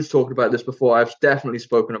think Drew's talked about this before. I've definitely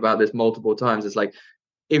spoken about this multiple times. It's like,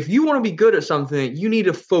 if you want to be good at something, you need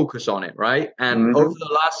to focus on it, right? And over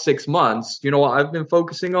the last 6 months, you know what I've been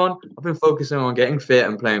focusing on? I've been focusing on getting fit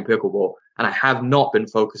and playing pickleball. And I have not been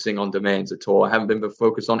focusing on domains at all. I haven't been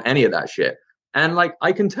focused on any of that shit. And like,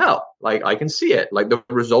 I can tell, like, I can see it. Like the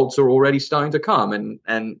results are already starting to come.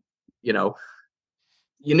 And you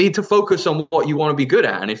need to focus on what you want to be good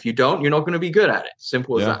at. And if you don't, you're not going to be good at it.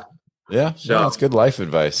 Simple as that. Yeah, so that's good life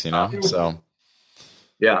advice, So,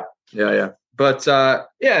 yeah. But I'm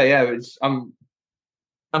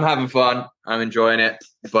having fun. I'm enjoying it.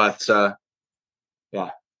 But And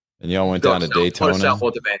y'all went down to Daytona. Sell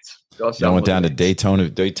more domains. Y'all went down to Daytona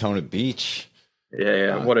Beach.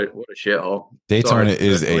 Yeah. What a shithole. Daytona Sorry.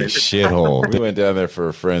 is a shithole. We went down there for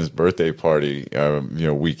a friend's birthday party,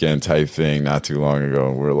 weekend type thing not too long ago.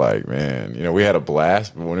 And we're like, man, we had a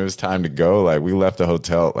blast. But when it was time to go, like we left the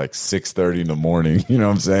hotel at like 6:30 in the morning. You know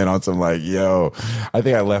what I'm saying? On some like, I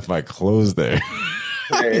think I left my clothes there.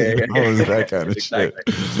 It was that kind of shit.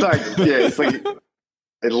 It's like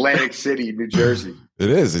Atlantic City, New Jersey. It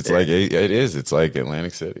is. It's like it is. It's like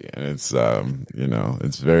Atlantic City, and it's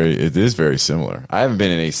it is very similar. I haven't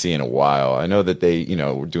been in AC in a while. I know that they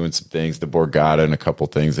were doing some things, the Borgata and a couple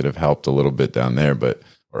things that have helped a little bit down there,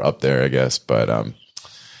 or up there, I guess. But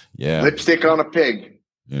lipstick on a pig.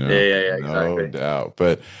 Exactly. No doubt.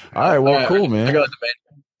 But all right, well, cool, man.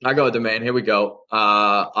 I got a domain. Here we go.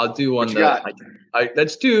 I'll do one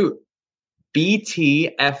let's do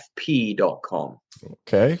btfp.com.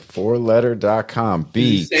 Okay, 4letter.com.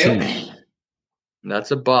 BT.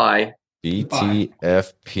 That's a buy. btfp.com.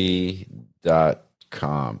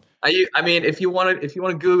 If you want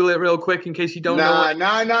to Google it real quick in case you don't know.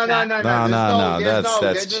 No.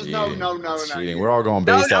 That's cheating. That's cheating. We're all going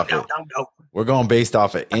based off it. We're going based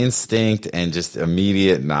off of instinct and just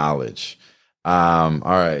immediate knowledge. All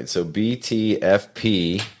right. So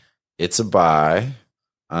BTFP, it's a buy.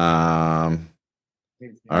 All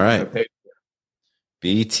right.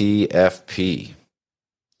 BTFP.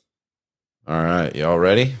 All right. Y'all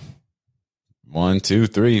ready? 1, 2,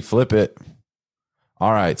 3. Flip it.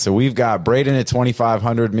 All right. So we've got Braden at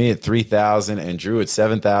 $2,500, me at $3,000, and Drew at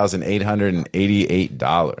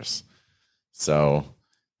 $7,888. So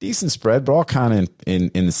decent spread, but all kind of in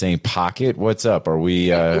the same pocket. What's up? Are we?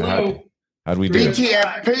 How'd we do?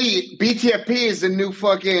 BTFP is the new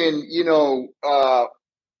fucking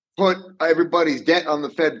put everybody's debt on the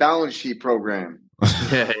Fed balance sheet program.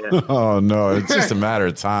 Yeah. Oh no, it's just a matter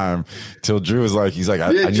of time till Drew was like,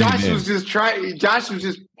 Josh was just trying. Josh was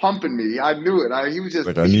just pumping me. I knew it. He was just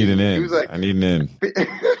like, I need an in. He was like, I need an in.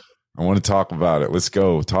 I want to talk about it. Let's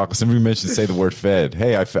go. Somebody mentioned say the word Fed.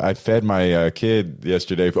 Hey, I fed my kid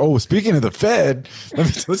yesterday. Oh, speaking of the Fed,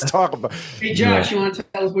 let's talk about. Hey, Josh, you want to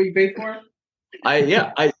tell us what you paid for it?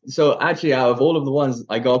 So actually, out of all of the ones,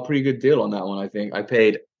 I got a pretty good deal on that one. I think I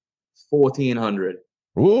paid $1,400.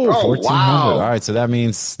 Ooh, 1,400. Wow. All right, so that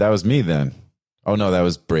means that was me then. Oh no, that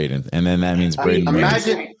was Braden, and then that means Braden.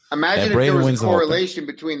 Imagine if there was a correlation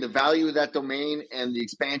between the value of that domain and the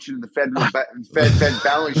expansion of the Fed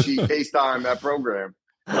balance sheet based on that program.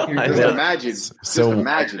 Just imagine. So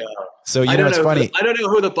it's funny. I don't know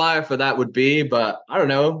who the buyer for that would be, but I don't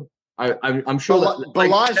know. I'm sure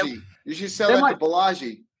Balaji. You should sell that to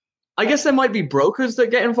Balaji. I guess there might be brokers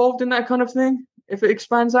that get involved in that kind of thing if it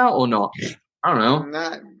expands out or not. I don't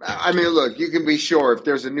know. Look, you can be sure if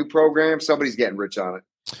there's a new program, somebody's getting rich on it.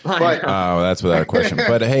 But, that's without a question.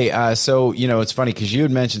 But hey, so it's funny because you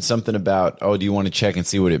had mentioned something about, do you want to check and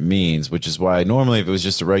see what it means? Which is why normally if it was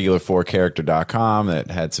just a regular 4character.com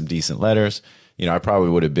that had some decent letters, I probably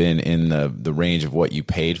would have been in the range of what you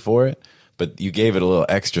paid for it. But you gave it a little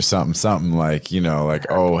extra something like,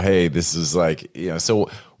 oh, hey, this is like,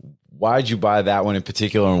 so why'd you buy that one in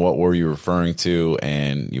particular, and what were you referring to,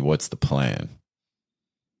 and what's the plan?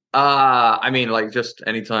 Just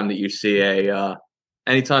anytime that you see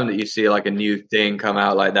like a new thing come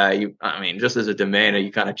out like that, just as a domainer,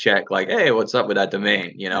 you kind of check like, hey, what's up with that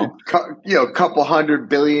domain? A couple $100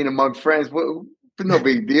 billion among friends, no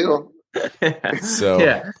big deal.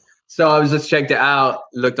 So I was just checked it out,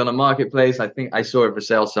 looked on the marketplace. I think I saw it for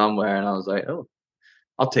sale somewhere, and I was like, oh,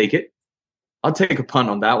 I'll take it. I'll take a punt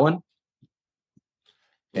on that one.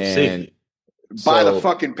 And buy the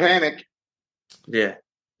fucking panic. Yeah.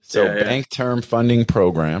 So bank term funding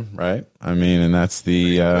program, right? And that's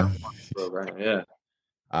the program. Yeah.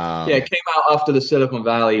 It came out after the Silicon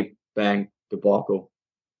Valley Bank debacle.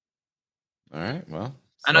 All right. Well,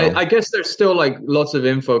 and I guess there's still like lots of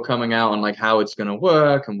info coming out on like how it's going to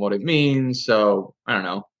work and what it means. So I don't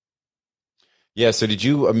know. Yeah. So did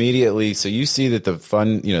you immediately? So you see that the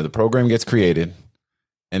fund, the program gets created.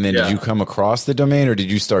 And then did you come across the domain, or did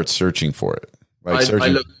you start searching for it? I just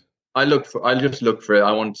looked for it.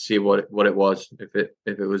 I wanted to see what it was, if it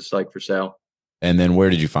was like for sale. And then where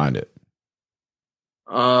did you find it?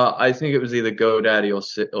 I think it was either GoDaddy or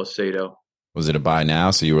Sado. Was it a buy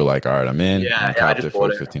now? So you were like, all right, I'm in. Yeah, I just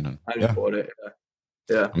bought it. $1,500. I just bought it.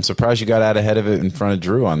 Yeah. I'm surprised you got out ahead of it in front of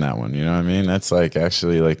Drew on that one. You know what I mean? That's like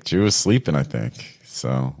actually like Drew was sleeping, I think.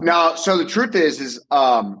 So no. So the truth is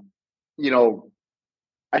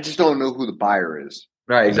I just don't know who the buyer is.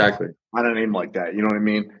 Right, exactly. I don't name like that. You know what I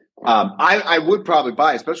mean? I would probably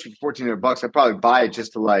buy, especially for $1,400. I'd probably buy it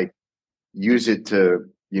just to like use it to,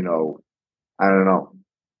 I don't know,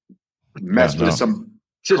 mess with some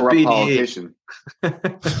Just corrupt BDE. politician.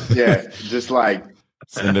 Yeah, just like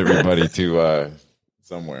send everybody to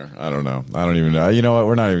somewhere. I don't know. I don't even know. You know what?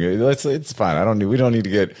 We're not even. It's fine. We don't need to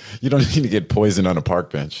get. You don't need to get poisoned on a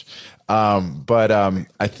park bench. But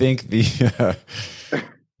I think the.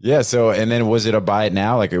 Yeah. So, and then was it a buy it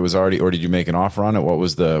now? Like it was already, or did you make an offer on it? What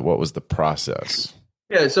was the process?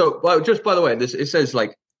 Yeah. So, well, just by the way, it says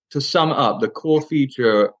like to sum up, the core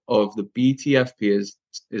feature of the BTFP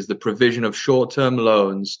is the provision of short-term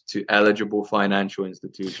loans to eligible financial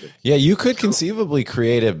institutions. Yeah, you could conceivably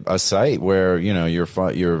create a site where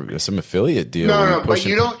you're some affiliate deal. No, but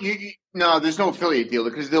you don't. No, there's no affiliate deal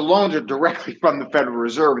because the loans are directly from the Federal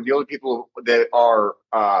Reserve, and the only people that are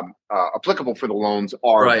applicable for the loans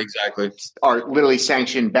are literally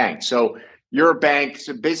sanctioned banks. So you're a bank.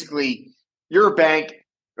 So basically, you're a bank,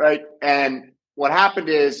 right? And what happened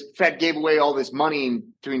is Fed gave away all this money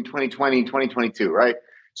between 2020 and 2022, right?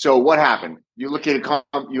 So what happened? You look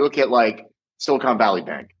at like Silicon Valley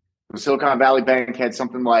Bank. The Silicon Valley Bank had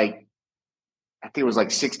something like, I think it was like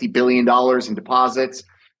 $60 billion in deposits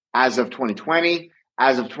as of 2020.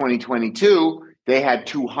 As of 2022, they had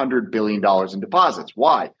 $200 billion in deposits.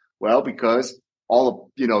 Why? Well, because all of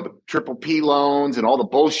the triple P loans and all the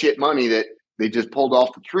bullshit money that they just pulled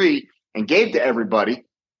off the tree and gave to everybody.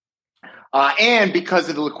 And because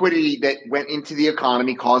of the liquidity that went into the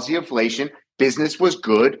economy, caused the inflation, business was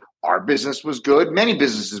good. Our business was good. Many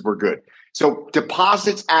businesses were good. So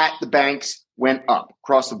deposits at the banks went up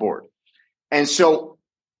across the board. And so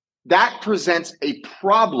that presents a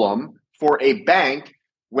problem for a bank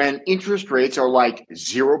when interest rates are like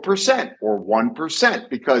 0% or 1%,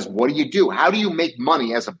 because what do you do? How do you make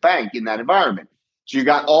money as a bank in that environment? So you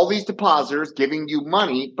got all these depositors giving you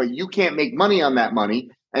money, but you can't make money on that money.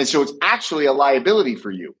 And so it's actually a liability for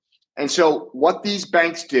you. And so what these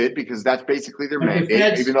banks did, because that's basically their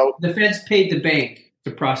mandate, even though the Feds paid the bank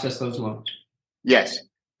to process those loans. Yes.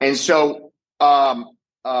 And so, well,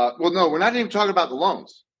 no, we're not even talking about the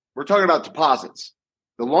loans. We're talking about deposits.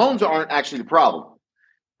 The loans aren't actually the problem.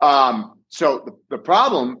 So the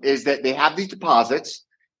problem is that they have these deposits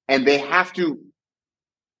and they have two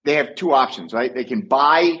options, right? They can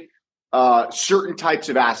buy certain types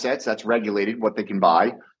of assets, that's regulated what they can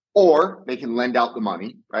buy, or they can lend out the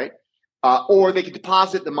money, right? Or they can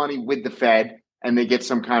deposit the money with the Fed and they get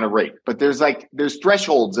some kind of rate. But there's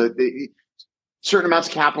thresholds. Certain amounts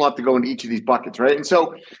of capital have to go into each of these buckets, right? And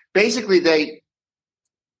so basically they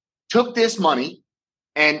took this money,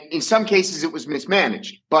 and in some cases it was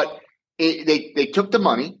mismanaged, but they took the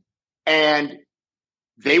money and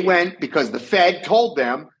they went, because the Fed told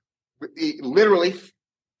them, literally,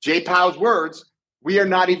 Jay Powell's words, we are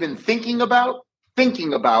not even thinking about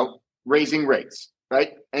raising rates,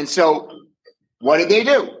 right? And so what did they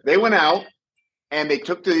do? They went out and they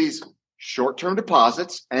took these short-term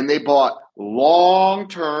deposits and they bought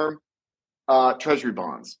long-term treasury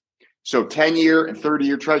bonds. So 10-year and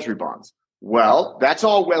 30-year treasury bonds. Well, that's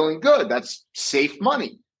all well and good. That's safe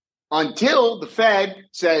money until the Fed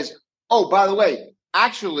says, oh, by the way,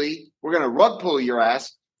 actually, we're going to rug pull your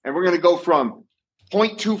ass and we're going to go from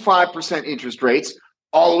 0.25% interest rates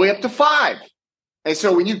all the way up to 5%. And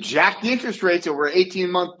so when you jack the interest rates over an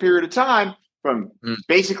 18-month period of time from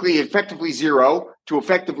basically effectively 0 to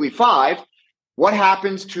effectively 5%, what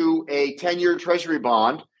happens to a 10-year treasury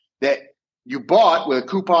bond that you bought with a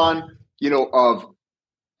coupon, of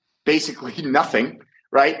basically nothing,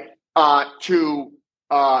 right? To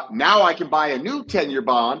now I can buy a new 10-year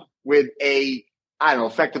bond with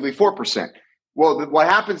effectively 4%. Well, what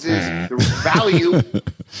happens is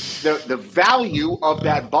the value of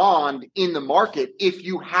that bond in the market, if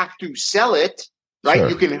you have to sell it, right? Sure.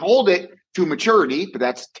 You can hold it to maturity, but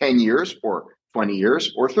that's 10 years or 20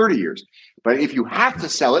 years or 30 years. But if you have to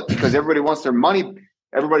sell it because everybody wants their money,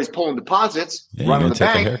 everybody's pulling deposits, running the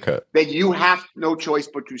bank, then you have no choice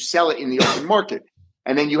but to sell it in the open market.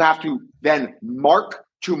 And then you have to then mark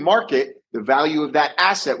to market the value of that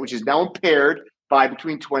asset, which is now impaired by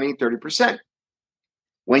between 20 and 30%.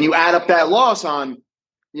 When you add up that loss on,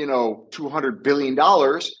 $200 billion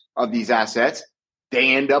of these assets,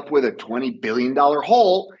 they end up with a $20 billion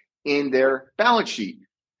hole in their balance sheet.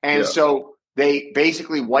 And so they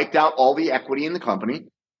basically wiped out all the equity in the company.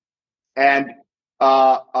 And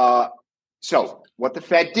so what the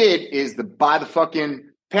Fed did is buy the fucking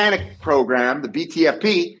panic program, the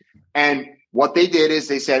BTFP. And what they did is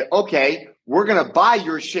they said, okay, we're going to buy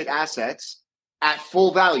your shit assets at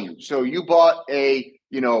full value. So you bought $1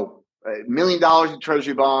 million in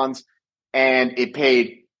treasury bonds and it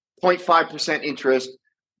paid 0.5% interest.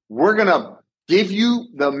 We're going to give you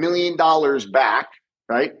the $1 million back,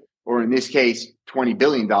 right? Or in this case, $20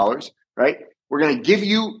 billion, right? We're going to give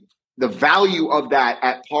you the value of that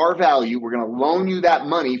at par value. We're going to loan you that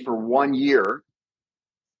money for 1 year.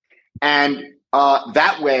 And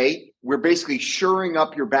that way, we're basically shoring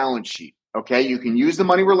up your balance sheet. Okay, you can use the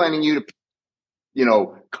money we're lending you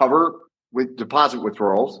to, cover with deposit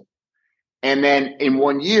withdrawals. And then in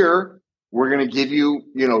 1 year, we're going to give you,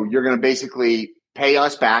 you're going to basically pay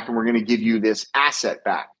us back, and we're going to give you this asset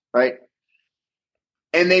back, right?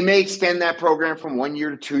 And they may extend that program from 1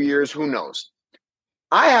 year to 2 years. Who knows?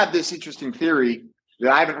 I have this interesting theory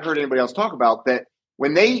that I haven't heard anybody else talk about, that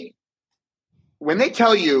when they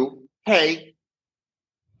tell you, hey,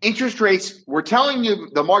 interest rates, we're telling you,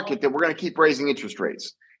 the market, that we're going to keep raising interest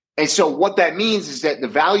rates. And so what that means is that the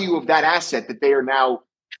value of that asset that they are now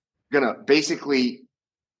going to basically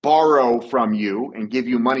borrow from you and give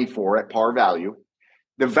you money for at par value,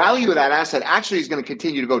 the value of that asset actually is going to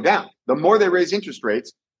continue to go down. The more they raise interest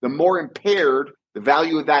rates, the more impaired the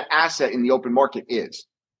value of that asset in the open market is.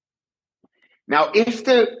 Now, if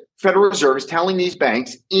the Federal Reserve is telling these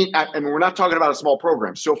banks, we're not talking about a small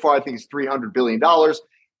program. So far, I think it's $300 billion,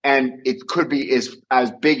 and it could be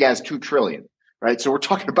as big as $2 trillion, right? So we're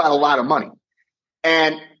talking about a lot of money.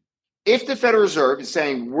 And if the Federal Reserve is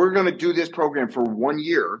saying, we're going to do this program for 1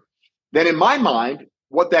 year, then in my mind,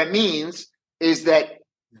 what that means is that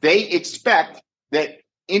they expect that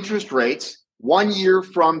interest rates 1 year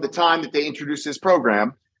from the time that they introduce this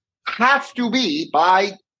program have to be,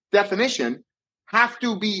 by definition, have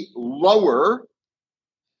to be lower.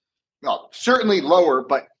 Well, certainly lower,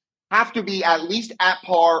 but have to be at least at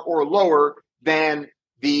par or lower than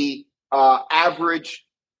the average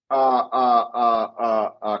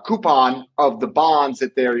coupon of the bonds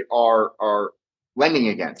that they are lending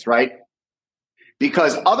against, right?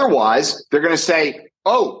 Because otherwise, they're going to say,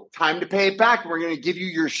 oh, time to pay it back. We're going to give you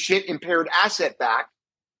your shit impaired asset back.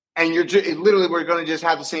 And we're going to just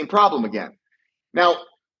have the same problem again. Now,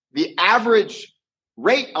 the average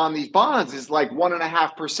rate on these bonds is like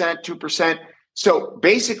 1.5%, 2%. So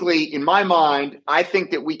basically, in my mind, I think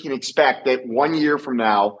that we can expect that 1 year from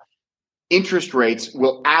now, interest rates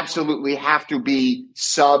will absolutely have to be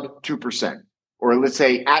sub 2%, or let's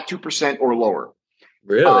say at 2% or lower.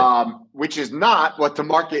 Really? Which is not what the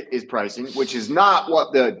market is pricing, which is not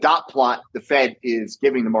what the dot plot the Fed is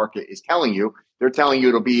giving the market is telling you. They're telling you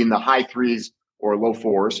it'll be in the high threes or low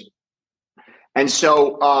fours. And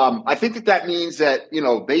so I think that means that,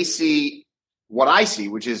 they see what I see,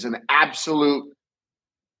 which is an absolute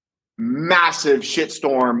massive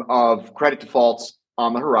shitstorm of credit defaults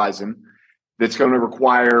on the horizon that's going to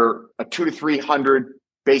require a 200 to 300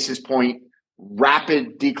 basis point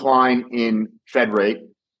rapid decline in Fed rate.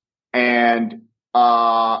 And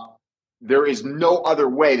there is no other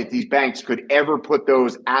way that these banks could ever put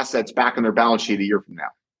those assets back on their balance sheet a year from now.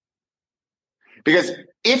 Because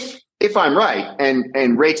if I'm right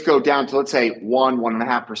and rates go down to, let's say,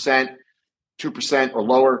 1.5%, 2% or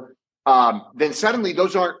lower, then suddenly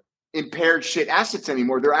those aren't impaired shit assets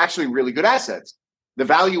anymore. They're actually really good assets. The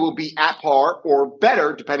value will be at par or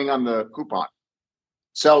better depending on the coupon.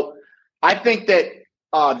 So I think that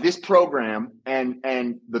this program and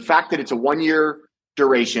the fact that it's a 1 year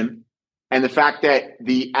duration and the fact that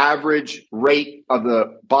the average rate of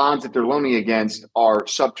the bonds that they're loaning against are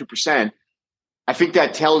sub 2%, I think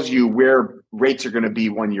that tells you where rates are going to be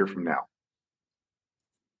 1 year from now.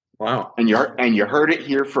 Wow. And you heard it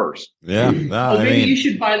here first. Yeah. No, maybe you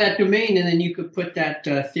should buy that domain, and then you could put that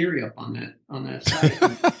theory up on that site.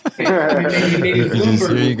 maybe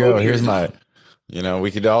here you go. Here's my.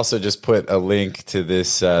 We could also just put a link to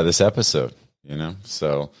this episode.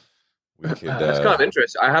 So we could. That's kind of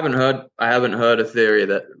interesting. I haven't heard a theory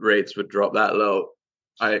that rates would drop that low.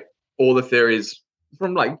 All the theories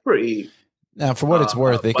from pretty. Now, for what it's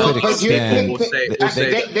worth, they could extend.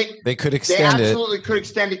 They could extend it. They absolutely could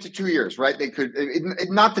extend it to 2 years, right? They could.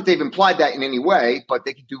 Not that they've implied that in any way, but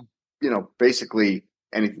they could do, basically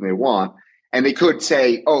anything they want. And they could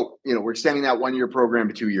say, oh, we're extending that 1 year program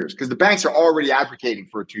to 2 years, because the banks are already advocating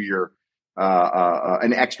for a 2 year,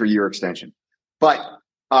 an extra year extension. But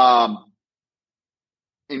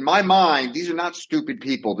in my mind, these are not stupid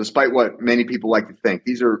people, despite what many people like to think.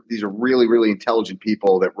 These are really, really intelligent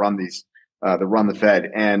people that run the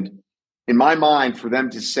Fed. And in my mind, for them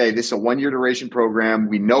to say this is a 1 year duration program,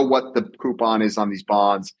 we know what the coupon is on these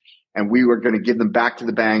bonds, and we were going to give them back to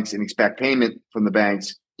the banks and expect payment from the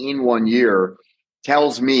banks in 1 year,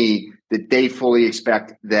 tells me that they fully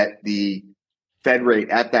expect that the Fed rate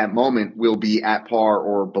at that moment will be at par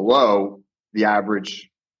or below the average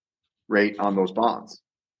rate on those bonds.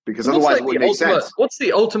 Because otherwise it wouldn't make sense. What's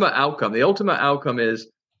the ultimate outcome? The ultimate outcome is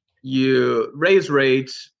you raise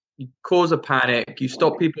rates, you cause a panic, you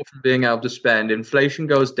stop people from being able to spend, inflation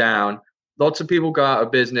goes down, lots of people go out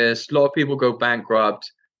of business, a lot of people go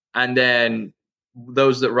bankrupt, and then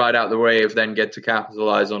those that ride out the wave then get to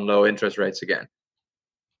capitalize on low interest rates again.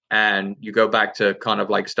 And you go back to kind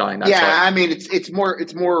of like starting that. Yeah, cycle. I mean,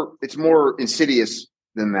 it's more insidious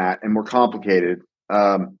than that and more complicated.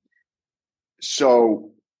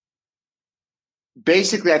 So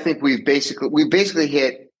basically, I think we've basically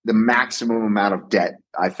hit the maximum amount of debt.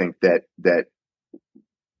 I think that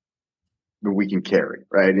we can carry,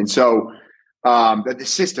 right? And so that the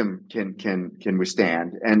system can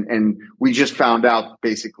withstand. And we just found out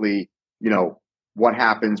basically, what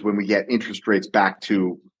happens when we get interest rates back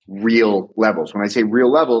to real levels. When I say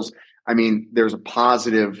real levels, I mean there's a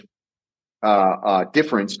positive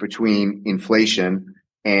difference between inflation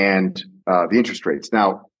and the interest rates.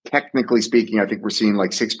 Now, technically speaking, I think we're seeing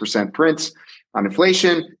like 6% prints on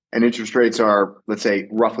inflation, and interest rates are, let's say,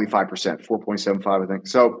 roughly 5%, 4.75, I think.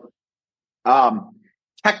 So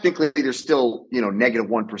technically, there's still negative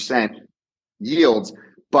 1% yields,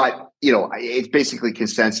 but it's basically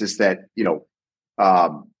consensus that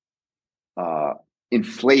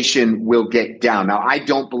inflation will get down. Now, I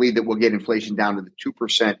don't believe that we'll get inflation down to the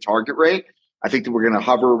 2% target rate. I think that we're going to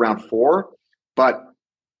hover around 4%, but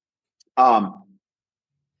I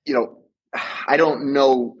don't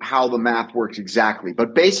know how the math works exactly.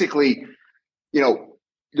 But basically,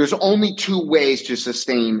 there's only two ways to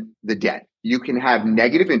sustain the debt. You can have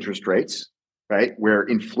negative interest rates, right, where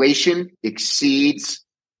inflation exceeds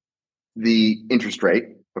the interest rate.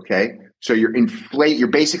 Okay, so you're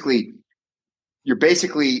basically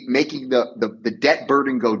making the debt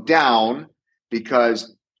burden go down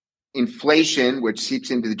because inflation, which seeps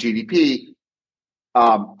into the GDP,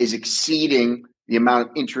 is exceeding the amount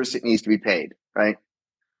of interest that needs to be paid, right?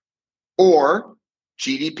 Or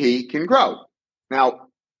GDP can grow. Now,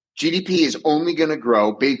 GDP is only going to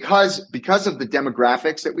grow because of the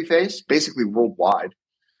demographics that we face, basically worldwide,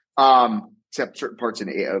 except certain parts of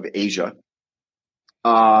Asia.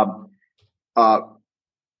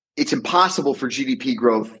 It's impossible for GDP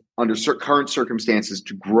growth under current circumstances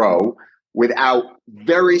to grow without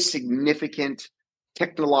very significant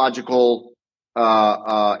technological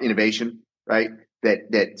innovation, right?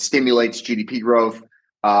 That stimulates GDP growth.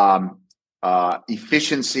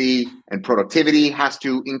 Efficiency and productivity has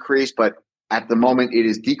to increase, but at the moment it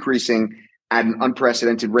is decreasing at an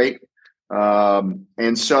unprecedented rate. And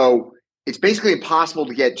so it's basically impossible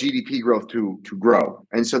to get GDP growth to grow.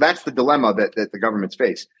 And so that's the dilemma that the governments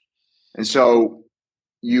face. And so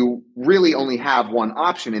you really only have one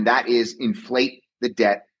option, and that is inflate the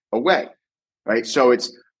debt away, right? So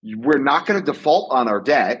we're not going to default on our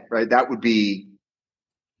debt, right? That would be,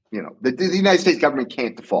 the United States government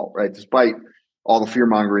can't default, right? Despite all the fear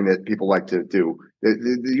mongering that people like to do.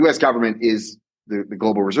 The U.S. government is the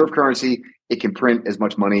global reserve currency. It can print as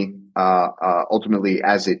much money ultimately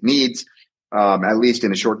as it needs, at least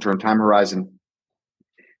in a short-term time horizon,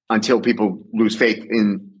 until people lose faith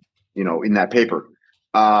in that paper.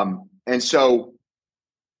 And so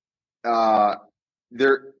there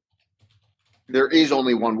is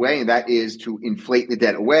only one way, and that is to inflate the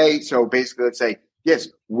debt away. So basically, let's say, yes,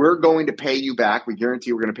 we're going to pay you back. We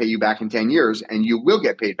guarantee we're going to pay you back in 10 years, and you will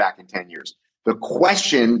get paid back in 10 years. The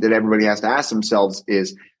question that everybody has to ask themselves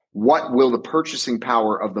is, what will the purchasing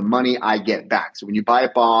power of the money I get back? So when you buy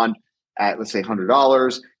a bond at, let's say,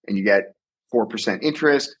 $100 and you get 4%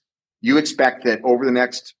 interest, you expect that over the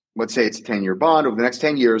next, let's say it's a 10-year bond, over the next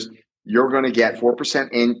 10 years, you're going to get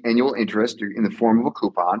 4% annual interest in the form of a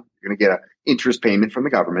coupon. You're going to get an interest payment from the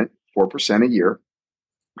government, 4% a year.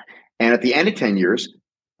 And at the end of 10 years,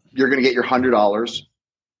 you're going to get your $100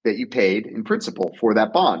 that you paid in principal for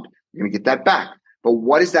that bond. You're going to get that back. But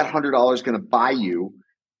what is that $100 going to buy you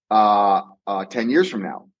 10 years from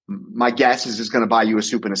now? My guess is it's going to buy you a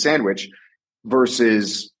soup and a sandwich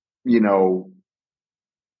versus,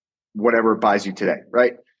 whatever it buys you today,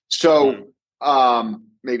 right? So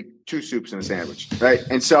maybe 2 soups and a sandwich, right?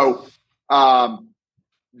 And so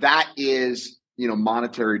that is,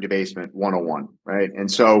 monetary debasement 101, right? And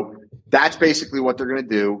so that's basically what they're going to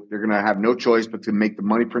do. They're going to have no choice but to make the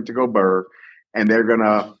money printer go burr, and they're going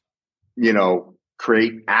to,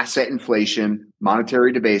 create asset inflation,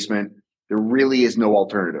 monetary debasement. There really is no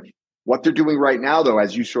alternative. What they're doing right now, though,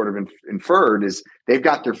 as you sort of inferred, is they've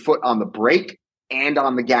got their foot on the brake and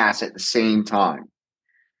on the gas at the same time,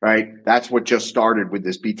 right? That's what just started with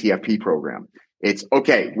this BTFP program. It's,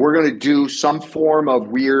 okay, we're going to do some form of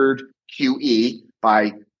weird QE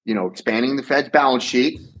by, expanding the Fed's balance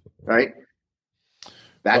sheet, right?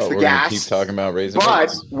 That's the gas. Keep talking about raising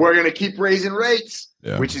rates. But we're going to keep raising rates,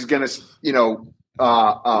 which is going to,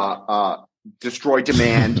 destroy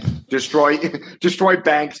demand, destroy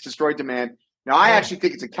banks, destroy demand. Now, I actually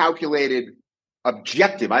think it's a calculated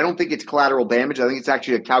objective. I don't think it's collateral damage. I think it's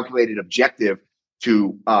actually a calculated objective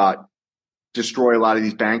to destroy a lot of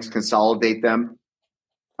these banks, consolidate them.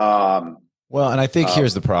 Well, and I think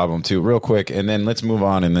here's the problem too, real quick, and then let's move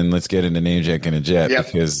on, and then let's get into Namecheck and a jet,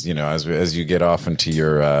 because as you get off into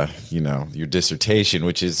your your dissertation,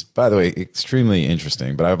 which is, by the way, extremely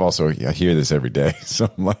interesting. But I hear this every day,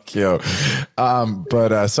 so I'm like, so I'm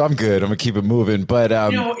good. I'm gonna keep it moving. But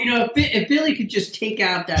if Billy could just take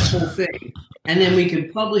out that whole thing, and then we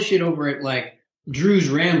could publish it over at like Drew's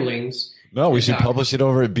Ramblings. No, we should publish it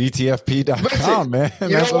over at btfp.com, man.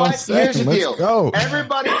 That's what I'm saying. Here's the deal. Go.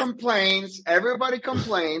 Everybody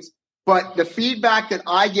complains, but the feedback that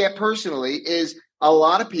I get personally is a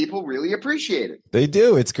lot of people really appreciate it. They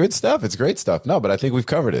do. It's good stuff. It's great stuff. No, but I think we've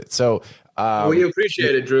covered it. So we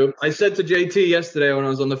appreciate it, Drew. I said to JT yesterday when I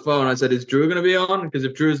was on the phone, I said, is Drew going to be on? Because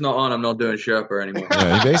if Drew's not on, I'm not doing Sherpa anymore.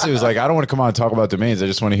 Yeah, he basically was like, I don't want to come on and talk about domains. I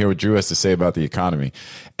just want to hear what Drew has to say about the economy.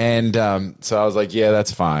 And so I was like, yeah,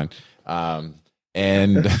 that's fine.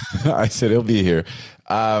 And I said, he'll be here.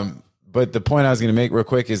 But the point I was going to make real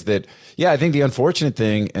quick is that, I think the unfortunate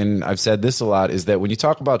thing, and I've said this a lot, is that when you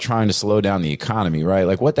talk about trying to slow down the economy, right?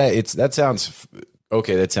 Like that sounds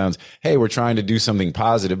okay. That sounds, hey, we're trying to do something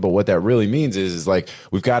positive. But what that really means is like,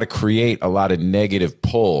 we've got to create a lot of negative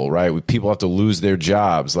pull, right? People have to lose their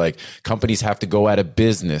jobs. Like companies have to go out of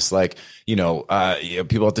business. Like, people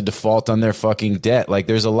have to default on their fucking debt. Like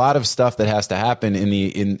there's a lot of stuff that has to happen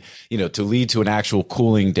to lead to an actual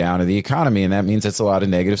cooling down of the economy. And that means it's a lot of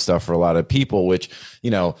negative stuff for a lot of people, which,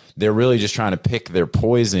 they're really just trying to pick their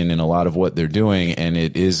poison in a lot of what they're doing. And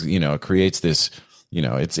it is, it creates this,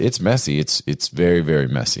 it's messy. It's very, very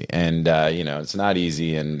messy. And, it's not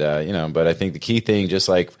easy. And, but I think the key thing, just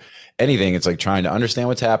like anything, it's like trying to understand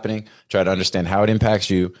what's happening, try to understand how it impacts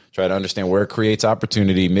you, try to understand where it creates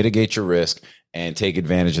opportunity, mitigate your risk, and take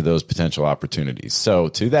advantage of those potential opportunities. So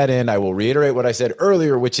to that end, I will reiterate what I said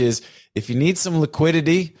earlier, which is if you need some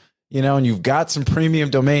liquidity, and you've got some premium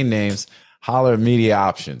domain names, holler at Media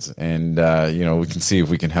Options, and we can see if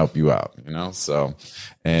we can help you out. So,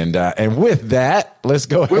 and with that, let's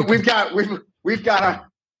go. We've got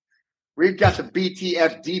the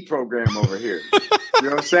BTFD program over here. You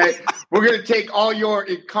know what I'm saying? We're going to take all your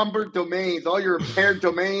encumbered domains, all your impaired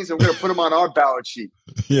domains, and we're going to put them on our balance sheet.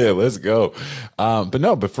 Yeah, let's go.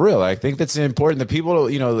 But for real, I think that's important that people,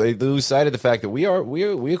 they lose sight of the fact that we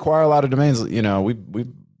acquire a lot of domains.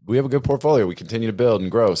 We have a good portfolio. We continue to build and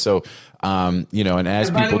grow. So, and as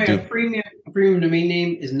by people the way, do, a premium domain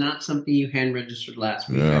name is not something you hand registered last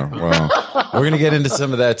week. Yeah, well, we're going to get into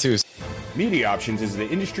some of that too. Media Options is the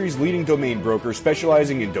industry's leading domain broker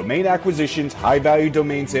specializing in domain acquisitions, high-value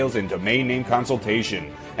domain sales, and domain name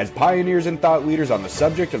consultation. As pioneers and thought leaders on the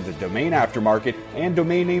subject of the domain aftermarket and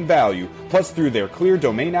domain name value, plus through their clear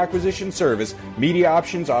domain acquisition service, Media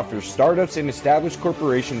Options offers startups and established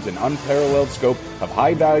corporations an unparalleled scope of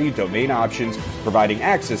high-value domain options, providing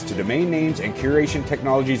access to domain names and curation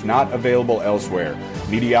technologies not available elsewhere.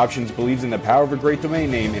 Media Options believes in the power of a great domain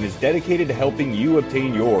name and is dedicated to helping you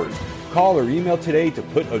obtain yours. Call or email today to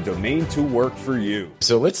put a domain to work for you.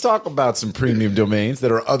 So let's talk about some premium domains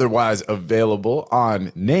that are otherwise available on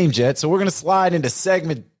NameJet. So we're going to slide into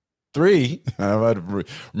segment 3. I might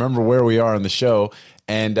remember where we are in the show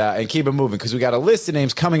and keep it moving because we got a list of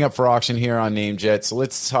names coming up for auction here on NameJet. So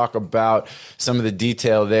let's talk about some of the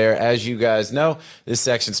detail there. As you guys know, this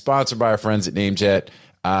section is sponsored by our friends at NameJet.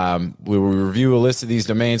 We will review a list of these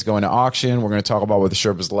domains going to auction. We're going to talk about what the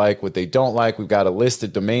Sherpas like, what they don't like. We've got a list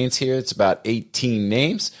of domains here. It's about 18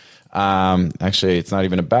 names. Actually, it's not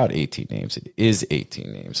even about 18 names. It is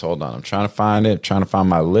 18 names. Hold on. I'm trying to find it. I'm trying to find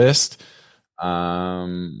my list.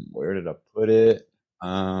 Where did I put it?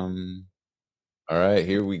 All right,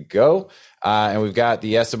 here we go. And we've got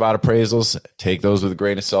the Esteban appraisals. Take those with a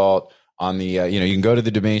grain of salt. On the, you can go to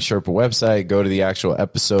the DomainSherpa website, go to the actual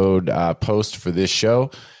episode post for this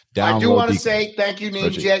show. I do want to say thank you,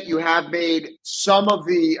 NameJet. You have made some of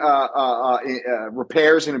the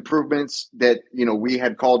repairs and improvements that we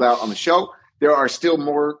had called out on the show. There are still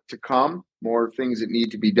more to come, more things that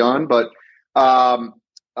need to be done. But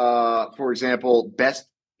for example, Best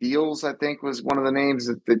Deals, I think, was one of the names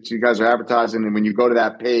that you guys are advertising. And when you go to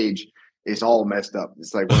that page, it's all messed up.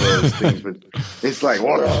 It's like one of those things, but it's like,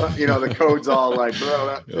 the code's all like,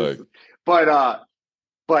 blah, blah.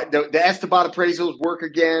 But the Esteban appraisals work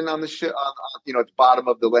again on the show, at the bottom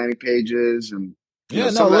of the landing pages, and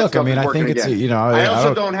I think it's again. I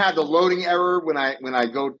also don't have the loading error when I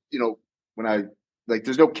go,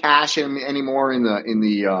 there's no cache anymore in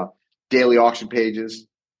the daily auction pages.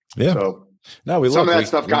 Yeah. So no, we some look, of that we,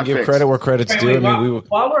 stuff we got can give fixed. credit where credit's due.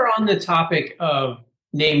 While we're on the topic of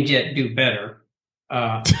Namejet do better,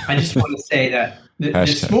 I just want to say that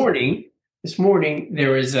this morning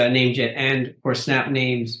there was a Namejet and of course Snap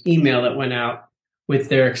Names email that went out with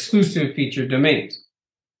their exclusive featured domains.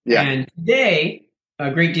 Yeah. And today,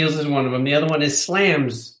 Great Deals is one of them. The other one is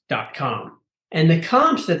slams.com. And the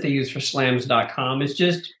comps that they use for slams.com is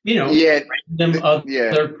just, random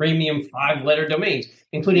other premium 5-letter domains,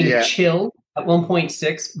 including Chill at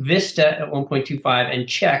 1.6, Vista at 1.25, and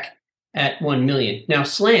Check at 1 million. Now,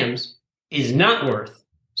 slams is not worth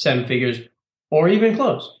 7 figures or even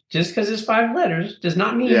close. Just because it's 5 letters does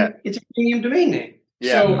not mean it's a premium domain name.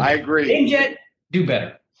 Yeah, so, I agree. Namejet, do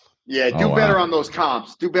better. Yeah, do better on those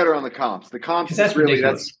comps. Do better on the comps. The comps that's really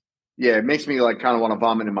ridiculous. it makes me like kind of want to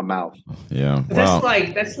vomit in my mouth. Yeah,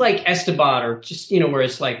 that's like Esteban or just where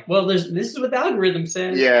it's like, well, this is what the algorithm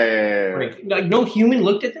says. Yeah. Like no human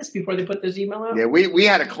looked at this before they put this email out. Yeah, we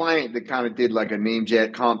had a client that kind of did like a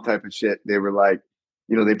Namejet comp type of shit. They were like,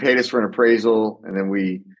 they paid us for an appraisal, and then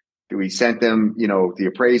we sent them,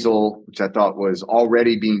 the appraisal, which I thought was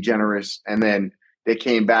already being generous, and then they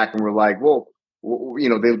came back and were like, well,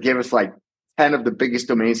 they'll give us like 10 of the biggest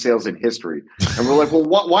domain sales in history. And we're like, well,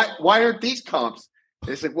 why aren't these comps?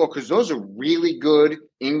 And it's like, well, because those are really good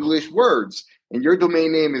English words. And your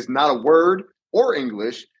domain name is not a word or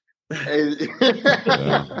English. But other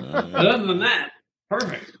than that,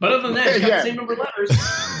 perfect. But other than that, it's got the same number of letters.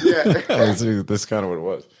 Yeah. That's kind of what it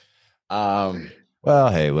was.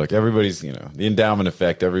 Well, hey, look, everybody's, the endowment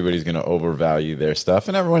effect, everybody's going to overvalue their stuff.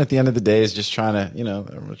 And everyone at the end of the day is just trying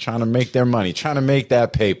to make their money, trying to make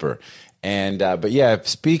that paper. And, but yeah,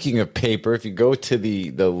 speaking of paper, if you go to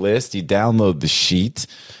the list, you download the sheet.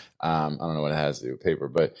 I don't know what it has to do with paper,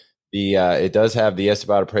 but it does have the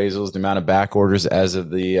Esteban appraisals, the amount of back orders as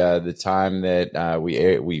of the time that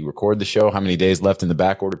we record the show, how many days left in the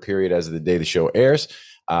back order period as of the day the show airs.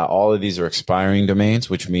 All of these are expiring domains,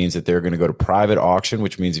 which means that they're going to go to private auction,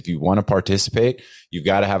 which means if you want to participate, you've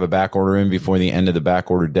got to have a back order in before the end of the back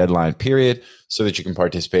order deadline period so that you can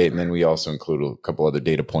participate. And then we also include a couple other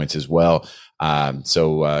data points as well.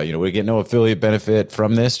 We get no affiliate benefit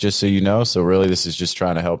from this, just so you know. So really, this is just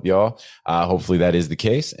trying to help y'all. Hopefully that is the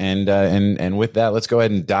case. And with that, let's go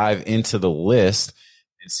ahead and dive into the list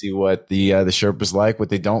and see what the Sherpas like, what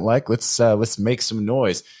they don't like. Let's make some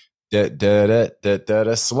noise. Slams.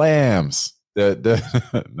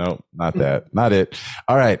 No, not that. Not it.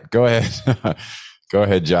 All right, go ahead. Go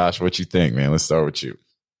ahead, Josh. What you think, man? Let's start with you.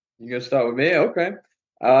 You gonna start with me? Okay.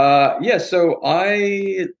 So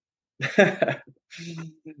I I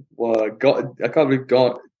can't believe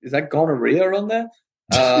is that gonorrhea on there?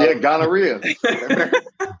 Yeah, gonorrhea.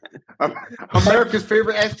 America's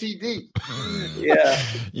favorite STD. Yeah.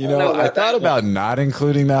 I thought about not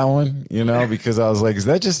including that one, because I was like, is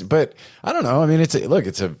that just, but I don't know. I mean, it's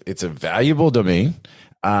a valuable domain.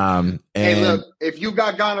 Hey, look, if you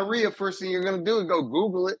got gonorrhea, first thing you're going to do is go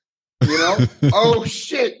Google it. Oh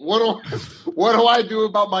shit! What do I do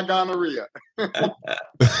about my gonorrhea? All right,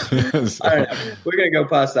 we're gonna go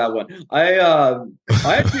past that one. I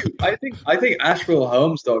think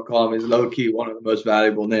AshevilleHomes.com is low key one of the most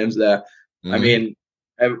valuable names there. I mean,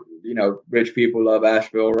 rich people love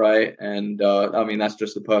Asheville, right? And that's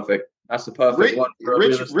just the perfect one for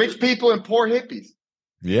rich people and poor hippies.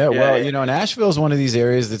 Yeah, and Asheville is one of these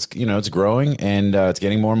areas that's, it's growing and it's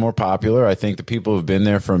getting more and more popular. I think the people who've been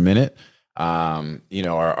there for a minute, are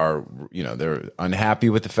they're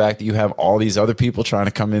unhappy with the fact that you have all these other people trying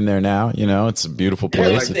to come in there now. It's a beautiful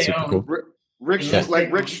place. It's super cool. Rick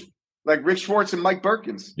Schwartz and Mike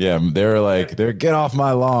Birkins. Yeah, they're get off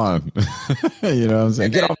my lawn. You know what I'm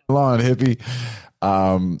saying? Get off my lawn, hippie.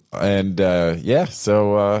 As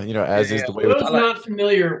is the way. For those not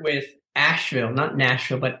familiar with Asheville, not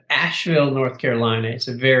Nashville, but Asheville, North Carolina. It's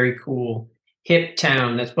a very cool hip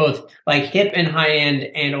town that's both like hip and high end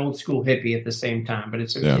and old school hippie at the same time. But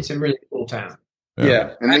it's a really cool town.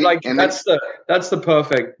 Yeah. That's the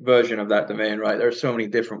perfect version of that domain, right? There's so many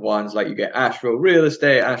different ones. Like you get Asheville real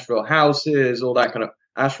estate, Asheville houses, all that kind of.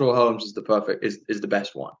 Asheville Homes is is the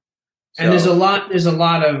best one. So, and there's a lot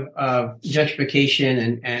of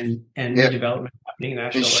gentrification and redevelopment happening in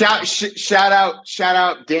Asheville. And shout out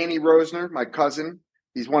Danny Rosner, my cousin.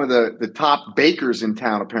 He's one of the top bakers in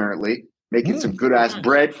town, apparently, making some good ass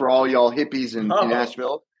bread for all y'all hippies in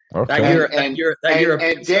Asheville. Okay. And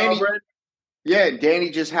Danny, Danny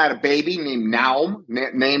just had a baby named Naum,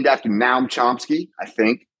 named after Naum Chomsky, I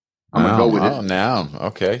think. I'm gonna go with it. Naum.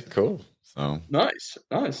 Okay, cool. So nice.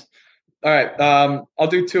 All right, I'll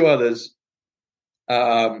do two others.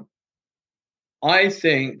 I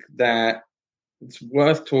think that it's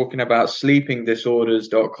worth talking about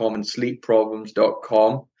sleepingdisorders.com and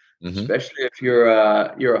sleepproblems.com, especially if you're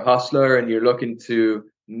a hustler and you're looking to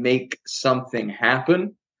make something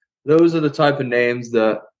happen. Those are the type of names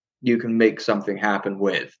that you can make something happen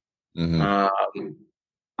with. I'm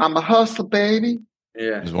a hustler, baby.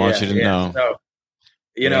 Yeah, Just want you to know. So,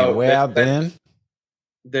 you know, where I've been.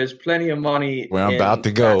 There's plenty of money where I'm about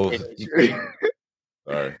to go. Sorry.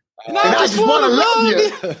 And I just want to love you.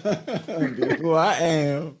 Be who I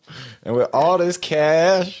am. And with all this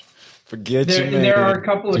cash, forget you, man. There are a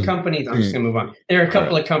couple of companies. I'm just going to move on. There are a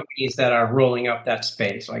couple of companies that are rolling up that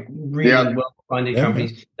space, like really well-funded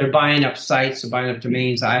companies. They're buying up sites, they're buying up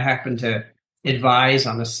domains. I happen to advise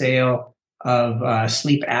on the sale of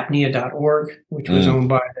sleepapnea.org, which was owned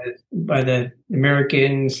by the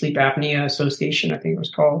American Sleep Apnea Association, I think it was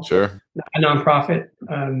called. Sure. A nonprofit,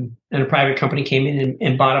 and a private company came in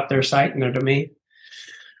and bought up their site and their domain.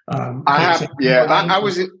 I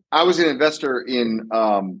was an investor in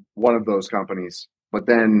one of those companies, but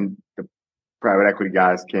then the private equity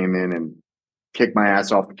guys came in and kicked my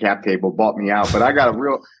ass off the cap table, bought me out. But I got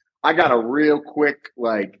a real quick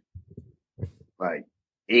like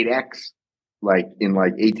 8x in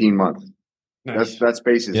 18 months. Nice. That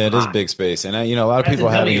space is it is big space. And a lot of people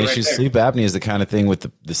are having issues. Sleep apnea is the kind of thing with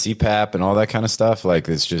the CPAP and all that kind of stuff. Like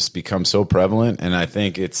it's just become so prevalent. And I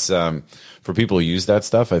think it's for people who use that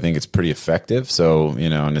stuff, I think it's pretty effective. So,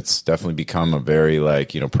 and it's definitely become a very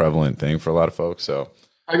prevalent thing for a lot of folks. So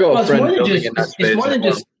I got a friend building in that space.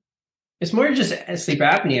 It's more than just sleep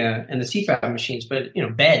apnea and the CPAP machines, but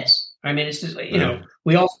beds. I mean, it's just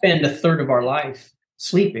we all spend a third of our life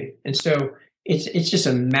sleeping. And so it's just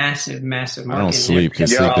a massive market. I don't sleep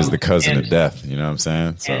because sleep is the cousin of death. You know what I'm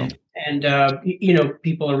saying? So and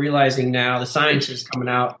people are realizing now the science is coming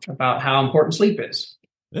out about how important sleep is.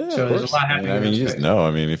 Yeah, so there's a lot happening. I mean, you just know.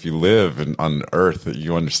 I mean, if you live on Earth,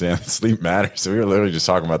 you understand that sleep matters. So we were literally just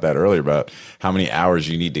talking about that earlier about how many hours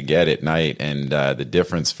you need to get at night, and the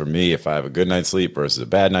difference for me if I have a good night's sleep versus a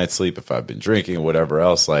bad night's sleep, if I've been drinking or whatever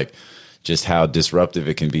else, like. Just how disruptive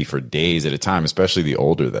it can be for days at a time, especially the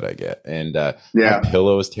older that I get. And my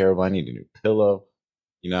pillow is terrible. I need a new pillow,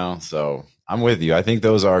 So I'm with you. I think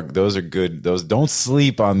those are good. Those don't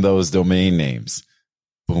sleep on those domain names.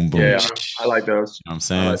 Boom, boom. Yeah, I like those. You know what I'm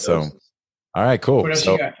saying? So, all right, cool. What else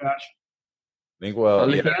you got, Josh? I think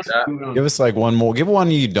give us like one more. Give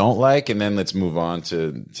one you don't like, and then let's move on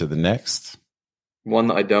to the next. One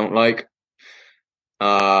that I don't like.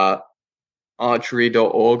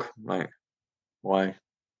 Archery.org. Like, why?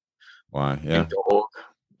 Yeah.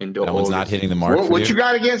 Indoor that one's not hitting the mark. What you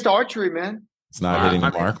got against archery, man? It's not hitting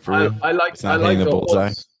the mark for you. I like the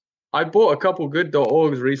bullseye. I bought a couple good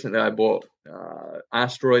 .orgs recently. I bought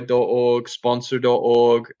asteroid.org,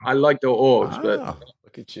 sponsor.org. I like .orgs, but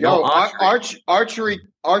look at you. Yo, archery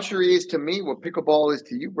is to me what pickleball is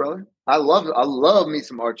to you, brother. I love me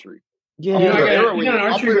some archery. Yeah, I'll put an arrow in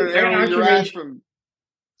your ass from.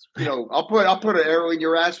 I'll put an arrow in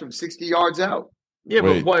your ass from 60 yards out. Yeah,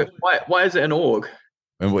 but why is it an org?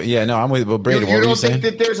 I'm with. Well, Braden, what were you saying?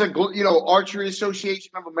 That there's a Archery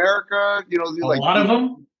Association of America. A lot of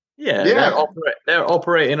them. Yeah. They're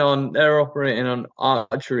operating on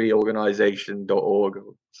archeryorganization.org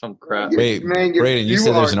or some crap. Wait, man, Braden, you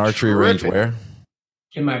said there's an archery range where?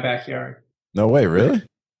 In my backyard. No way, really?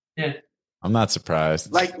 Yeah. I'm not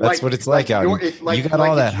surprised. That's what it's like out. You got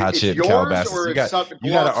all that hot shit in Calabasas.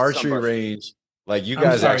 You got an archery range. Like you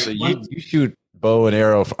guys you shoot bow and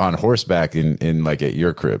arrow on horseback in like at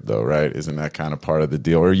your crib though, right? Isn't that kind of part of the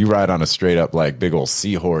deal? Or you ride on a straight up like big old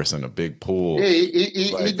seahorse in a big pool? Yeah,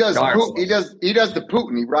 he does the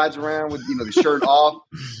Putin. He rides around with the shirt off,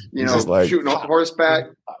 shooting off horseback.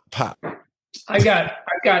 Pop. I got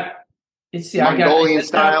it's the Mongolian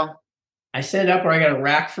style. I set it up where I got a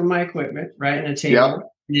rack for my equipment, right, and a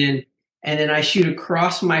table, and then I shoot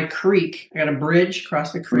across my creek. I got a bridge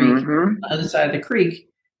across the creek. Mm-hmm. The other side of the creek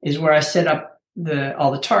is where I set up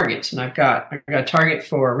all the targets, and I got a target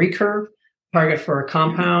for a recurve, target for a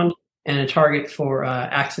compound, and a target for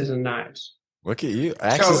axes and knives. Look at you,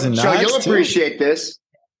 axes and knives. So you'll appreciate this.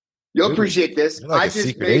 Appreciate this. Like I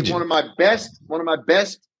just made one of my best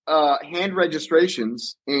hand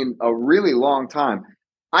registrations in a really long time.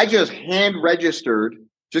 I just hand registered,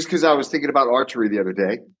 just because I was thinking about archery the other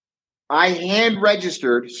day. I hand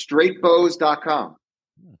registered straightbows.com.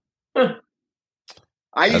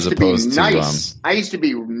 I used to be nice. I used to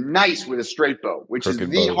be nice with a straight bow, which is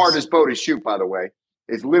the hardest bow to shoot, by the way.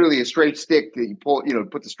 It's literally a straight stick that you pull,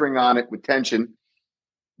 put the string on it with tension.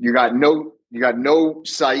 You got no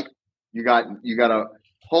sight. You got to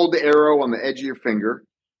hold the arrow on the edge of your finger.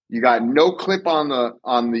 You got no clip on the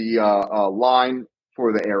line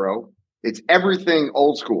for the arrow. It's everything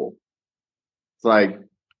old school. It's like,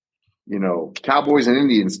 cowboys and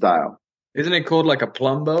Indian style. Isn't it called like a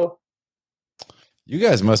plumb bow? You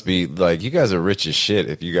guys must be like, you guys are rich as shit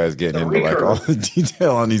if you guys getting into like all the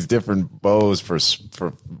detail on these different bows for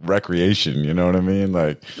recreation. You know what I mean?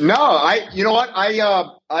 Like, no, you know what?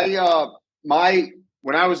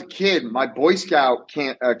 When I was a kid, my Boy Scout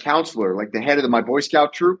counselor, like the head of my Boy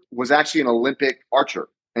Scout troop, was actually an Olympic archer.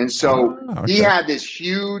 And so he had this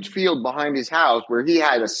huge field behind his house where he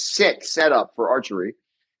had a sick setup for archery.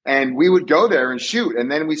 And we would go there and shoot. And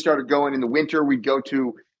then we started going in the winter. We'd go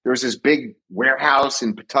to, there was this big warehouse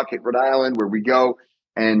in Pawtucket, Rhode Island, where we go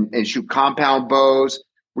and shoot compound bows.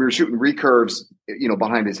 We were shooting recurves,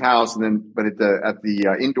 behind his house. And then, but at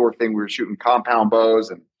the indoor thing, we were shooting compound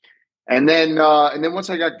bows. And then once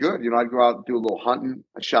I got good, I'd go out and do a little hunting.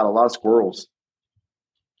 I shot a lot of squirrels.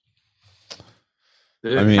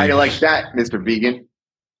 I mean, how do you like that, Mr. Vegan?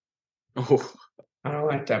 Oh, I don't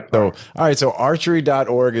like that part. So, all right. So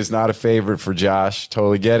archery.org is not a favorite for Josh.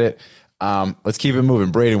 Totally get it. Let's keep it moving.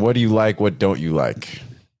 Braden, what do you like? What don't you like?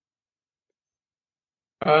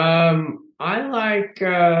 I like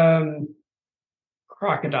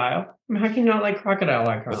Crocodile. I mean, how can you not like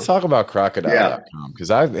Crocodile.com? Let's talk about Crocodile.com because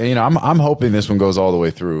I'm hoping this one goes all the way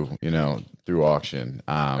through, through auction.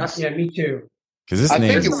 Yeah, me too. Because I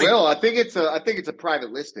think it will. I think it's a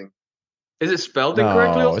private listing. Is it spelled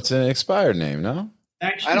incorrectly? No, it's an expired name. No,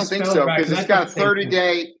 actually, I don't think so because it's got a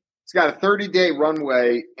 30-day. It's got a 30-day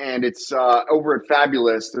runway, and it's over at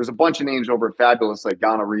Fabulous. There's a bunch of names over at Fabulous, like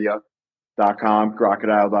gonorrhea.com,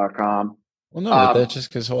 crocodile.com. Well, no, but that's just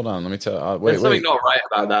because. Hold on, let me tell. Wait, there's something not right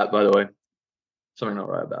about that, by the way. Something not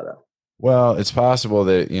right about that. Well, it's possible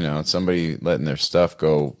that somebody letting their stuff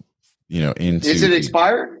go, into. Is it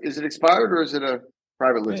expired? Is it expired, or is it a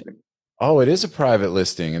private listing? Oh, it is a private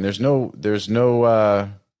listing, and there's no.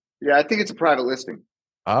 Yeah, I think it's a private listing.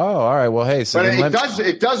 Oh, all right. Well, hey, so but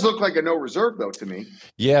it does look like a no reserve though to me.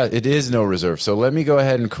 Yeah, it is no reserve. So let me go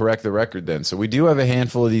ahead and correct the record then. So we do have a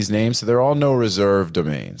handful of these names, so they're all no reserve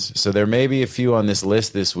domains. So there may be a few on this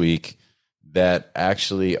list this week that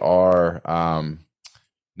actually are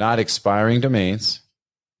not expiring domains,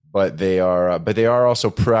 but they are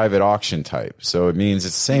also private auction type. So it means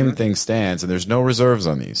it's the same thing stands, and there's no reserves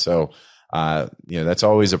on these. So that's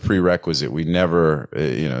always a prerequisite. We never,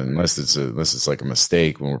 unless it's like a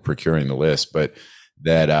mistake when we're procuring the list, but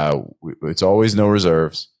that it's always no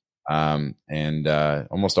reserves, and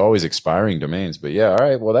almost always expiring domains. But yeah, all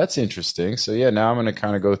right. Well, that's interesting. So yeah, now I'm going to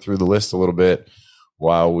kind of go through the list a little bit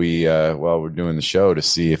while we're doing the show to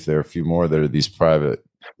see if there are a few more that are these private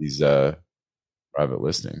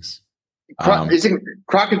listings. Isn't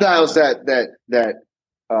crocodiles that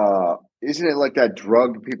isn't it like that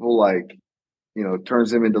drug people like?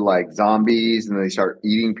 Turns them into like zombies and they start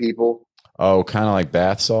eating people. Oh, kind of like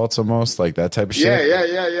bath salts almost, like that type of shit. Yeah.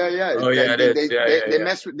 Oh, yeah, it is.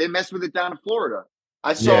 They mess with it down in Florida.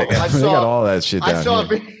 I got all that shit down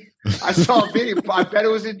here. I saw a video. I bet it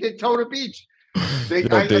was in Daytona Beach.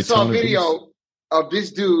 I saw a video of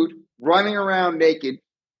this dude running around naked,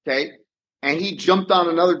 okay? And he jumped on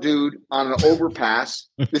another dude on an overpass.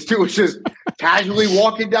 This dude was just casually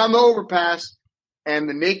walking down the overpass. And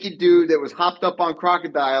the naked dude that was hopped up on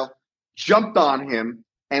Crocodile jumped on him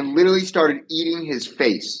and literally started eating his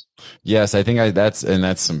face. Yes, I think that's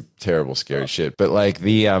some terrible, scary shit. But like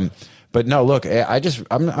but no, look,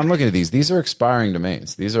 I'm looking at these. These are expiring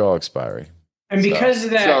domains. These are all expiring. And because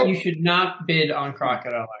of that, you should not bid on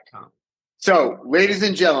Crocodile.com. So, ladies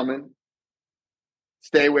and gentlemen,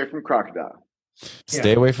 stay away from Crocodile.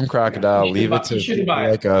 Stay away from Crocodile. Leave it to people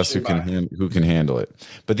like us who can handle it.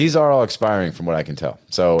 But these are all expiring from what I can tell.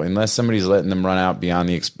 So unless somebody's letting them run out beyond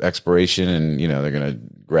the expiration and they're going to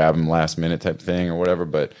grab them last minute type thing or whatever.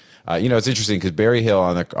 But it's interesting because Barry Hill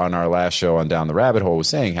on our last show on Down the Rabbit Hole was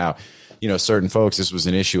saying how certain folks, this was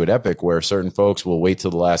an issue at Epic where certain folks will wait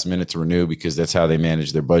till the last minute to renew because that's how they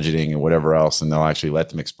manage their budgeting and whatever else, and they'll actually let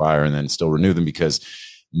them expire and then still renew them because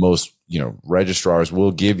most registrars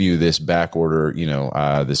will give you this back order,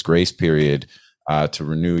 this grace period to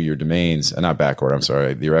renew your domains. Not back order, I'm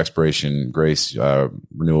sorry, your expiration grace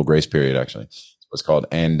renewal grace period actually is what's called.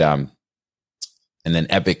 And then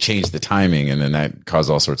Epic changed the timing, and then that caused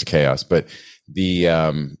all sorts of chaos. But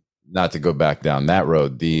not to go back down that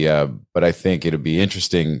road, but I think it'll be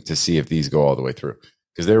interesting to see if these go all the way through.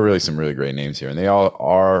 Because there are really some really great names here, and they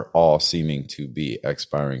all seeming to be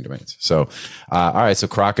expiring domains. So, all right. So,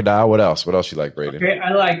 Crocodile. What else? What else you like, Braden? Okay,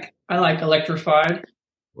 I like Electrified.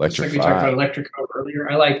 Electrified. Like we talked about electric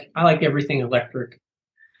earlier. I like everything electric.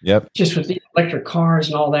 Yep. Just with the electric cars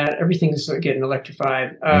and all that, everything's getting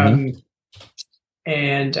electrified.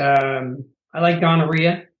 And I like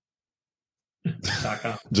gonorrhea.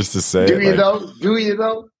 Just to say, do you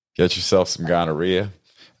though? Get yourself some gonorrhea.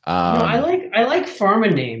 No, I like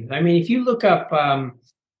pharma names. I mean, if you look up,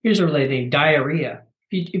 here's a related name, diarrhea.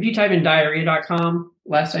 If you type in diarrhea.com,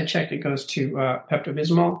 last I checked, it goes to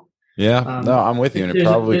Pepto-Bismol. Yeah, no, I'm with you. And it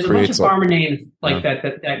probably there's creates a bunch of pharma names like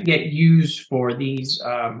that get used for these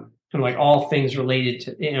kind of like all things related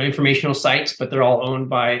to informational sites, but they're all owned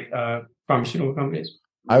by pharmaceutical companies.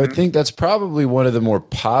 I would think that's probably one of the more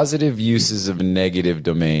positive uses of a negative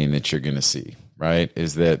domain that you're going to see, right?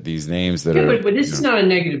 Is that these names that are... But this is not a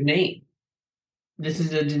negative name. This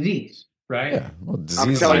is a disease, right? Yeah. Well,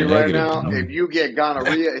 I'm telling you right now, if you get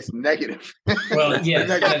gonorrhea, it's negative. Well, yes,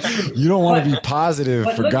 that's true. You don't want to be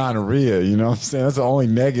positive for gonorrhea. You know what I'm saying? That's the only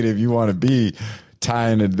negative you want to be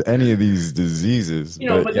tying to any of these diseases.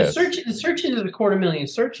 But the searches is 250,000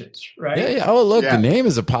 searches, right? Yeah. Oh, look, the name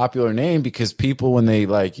is a popular name because people, when they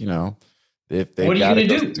if they, what are you going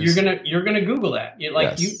to do? You're gonna Google that. You're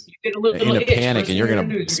like, you get a little in a panic, and you're going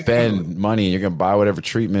to spend money, and you're going to buy whatever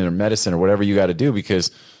treatment or medicine or whatever you got to do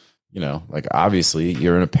because, obviously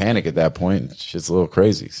you're in a panic at that point. Shit's a little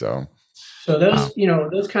crazy. So those,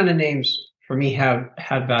 those kind of names for me have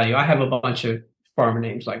value. I have a bunch of pharma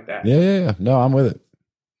names like that. Yeah. No, I'm with it.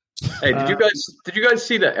 Hey, did you guys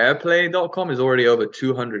see that airplay.com is already over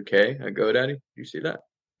 200K at GoDaddy? Did you see that?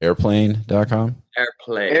 Airplane.com?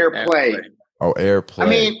 Airplay. Oh, Airplay. I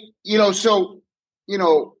mean,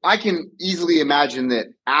 I can easily imagine that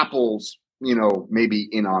Apple's, maybe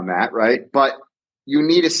in on that, right? But you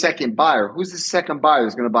need a second buyer. Who's the second buyer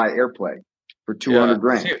that's going to buy Airplay for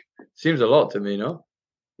 $200,000? Seems a lot to me, no?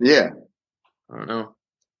 Yeah. I don't know.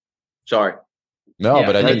 Sorry. No,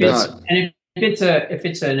 but I think that's... And if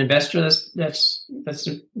it's an investor, that's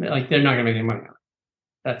like they're not going to make any money on it.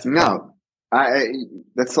 That's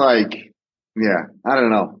like, I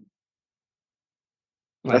don't know.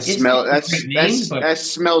 Like, that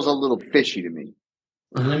smells a little fishy to me.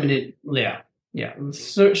 Limited,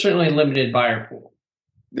 certainly limited buyer pool.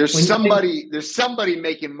 There's somebody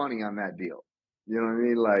making money on that deal. You know what I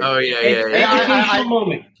mean? Like, oh yeah. Educational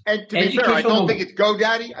moment. And to be fair, I don't think it's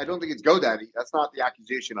GoDaddy. That's not the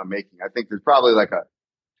accusation I'm making. I think there's probably like a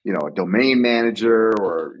domain manager,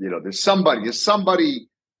 or there's somebody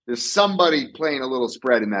playing a little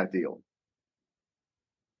spread in that deal.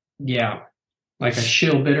 Yeah, like a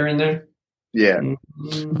shill bidder in there. Yeah.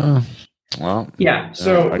 Well, yeah.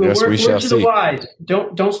 So I guess we shall see. Wise.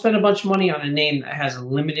 Don't spend a bunch of money on a name that has a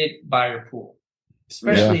limited buyer pool.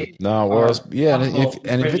 Especially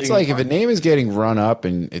if it's like if a name is getting run up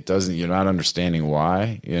and you're not understanding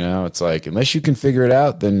why, it's like unless you can figure it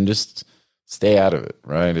out, then just stay out of it,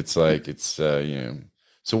 right? It's like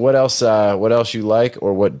So what else you like,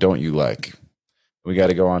 or what don't you like? We got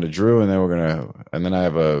to go on to Drew, and then I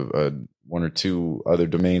have a one or two other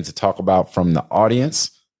domains to talk about from the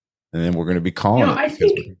audience, and then we're going to be calling it. I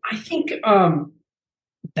think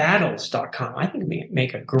battles.com. I think we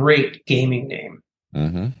make a great gaming name.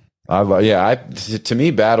 Mm-hmm. To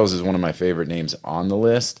me, Battles is one of my favorite names on the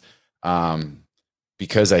list,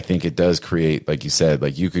 because I think it does create, like you said,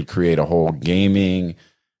 like you could create a whole gaming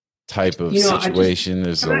type of situation.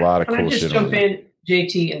 There's a lot of cool shit. Just jump in,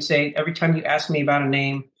 JT, and say every time you ask me about a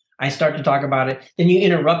name, I start to talk about it. Then you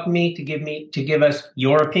interrupt me to give us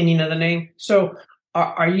your opinion of the name. So,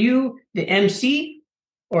 are you the MC?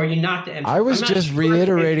 Or are you not the MC? I was just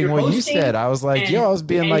reiterating what you said. I was like, I was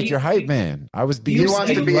being like your hype man. I was being. You want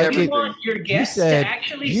your guests to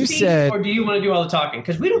actually speak, or do you want to do all the talking?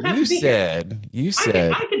 Because we don't have to be here. You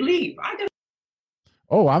said. I could leave.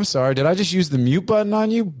 Oh, I'm sorry. Did I just use the mute button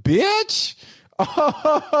on you, bitch?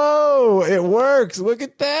 Oh, it works. Look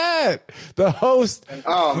at that. The host.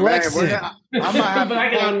 Oh, flexing. Man. I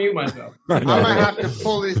can unmute myself. I might have to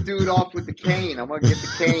pull this dude off with the cane. I'm going to get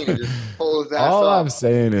the cane and just pull his ass All off. I'm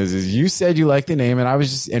saying is you said you like the name, and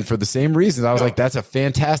and for the same reasons, I was like, that's a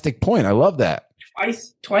fantastic point. I love that.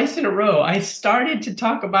 Twice in a row, I started to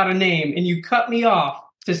talk about a name, and you cut me off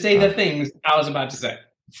to say the things I was about to say.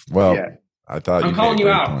 Well, I thought I'm calling you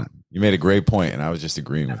out. Point. You made a great point, and I was just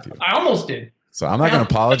agreeing with you. I almost did. So I'm not going to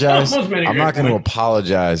apologize. I'm not going to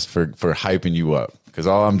apologize for hyping you up, because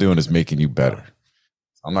all I'm doing is making you better.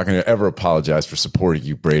 I'm not going to ever apologize for supporting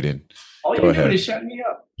you, Braden. All you're doing is shutting me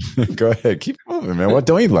up. Go ahead. Keep moving, man. What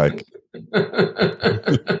don't you like?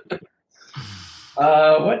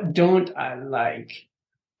 What don't I like?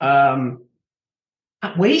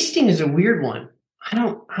 Wasting is a weird one. I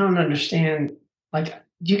don't understand. Like,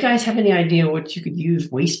 do you guys have any idea what you could use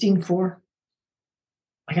wasting for?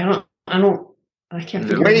 Like, I can't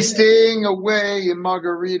figure wasting away in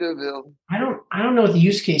Margaritaville. I don't know what the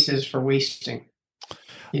use case is for wasting.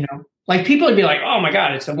 Like people would be like, "Oh my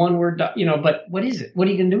God, it's a one word," but what is it? What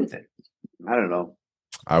are you gonna do with it? I don't know.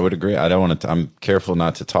 I would agree. I don't want to. I'm careful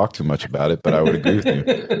not to talk too much about it, but I would agree with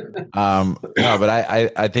you. No, but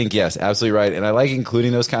I think yes, absolutely right, and I like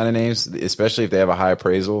including those kind of names, especially if they have a high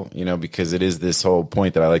appraisal. Because it is this whole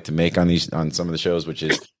point that I like to make on some of the shows, which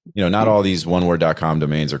is not all these oneword.com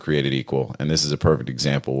domains are created equal, and this is a perfect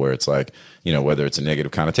example where it's like whether it's a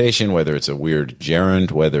negative connotation, whether it's a weird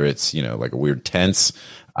gerund, whether it's like a weird tense,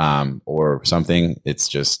 or something. It's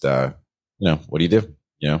just what do you do?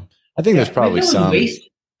 I think there's probably some.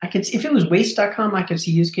 If it was waste.com, I could see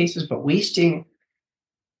use cases, but wasting,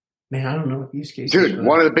 man, I don't know what use cases. Dude,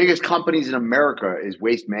 one of the biggest companies in America is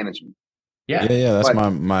Waste Management. Yeah. That's my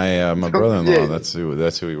brother-in-law. Yeah. That's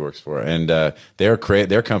who he works for, and their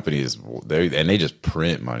company is they just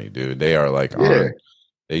print money, dude. They are like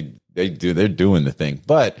they're doing the thing,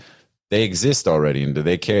 but they exist already. And do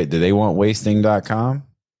they care? Do they want wasting.com?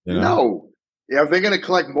 No. Yeah, are they going to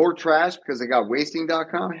collect more trash because they got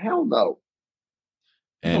wasting.com? Hell no.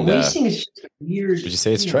 And wasting is just weird. Did you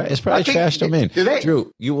say it's trash? It's probably trash domain. Do they,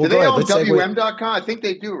 Drew, do they own WM.com? I think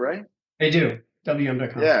they do, right? They do.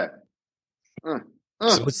 WM.com. Yeah. So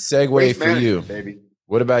let's segue for you, baby.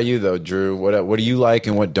 What about you though, Drew? What do you like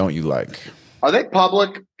and what don't you like? Are they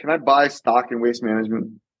public? Can I buy stock in Waste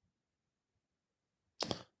Management?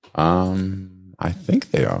 I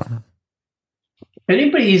think they are. If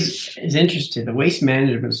anybody is interested, the Waste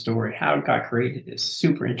Management story, how it got created, is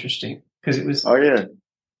super interesting because it was. Oh yeah.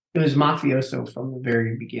 It was mafioso from the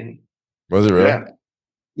very beginning. Was it really?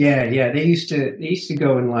 Yeah. They used to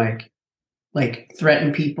go and like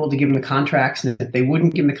threaten people to give them the contracts, and if they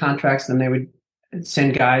wouldn't give them the contracts, then they would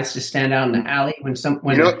send guys to stand out in the alley when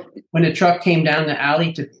the truck came down the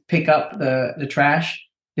alley to pick up the trash.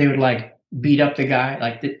 They would like beat up the guy,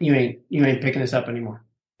 like you ain't picking this up anymore.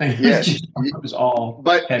 It was all.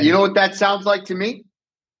 But heavy. You know what that sounds like to me?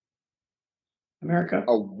 America,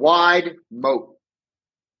 a wide moat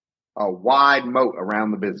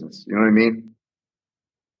around the business. You know what I mean?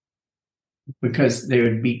 Because they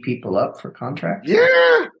would beat people up for contracts.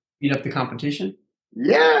 Yeah. Beat up the competition.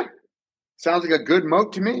 Yeah. Sounds like a good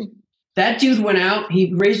moat to me. That dude went out.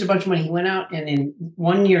 He raised a bunch of money. He went out, and in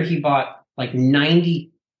 1 year, he bought like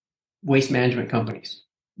 90 waste management companies.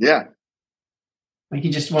 Yeah. Like he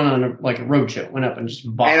just went on a roadshow, went up and just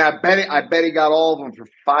bought. And I bet he got all of them for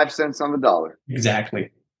 5 cents on the dollar.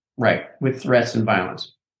 Exactly. Right. With threats and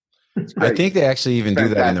violence. I think they actually even do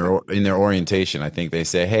that in their orientation. I think they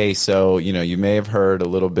say, "Hey, so you may have heard a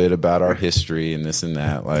little bit about our history and this and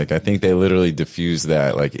that." Like I think they literally diffuse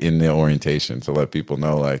that like in the orientation to let people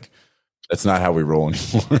know like that's not how we roll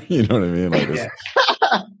anymore. You know what I mean? Like,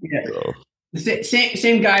 yeah. The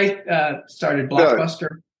same guy started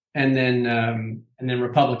Blockbuster and then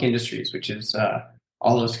Republic Industries, which is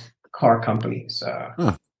all those car companies.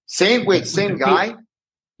 Same guy.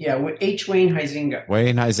 Yeah, Wayne Huizinga.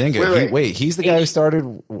 Wayne Huizinga. Wait, he's the guy who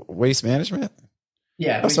started Waste Management?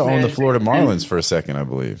 Yeah. He also owned the Florida Marlins for a second, I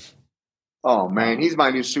believe. Oh, man, he's my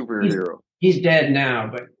new superhero. He's dead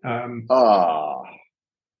now, but...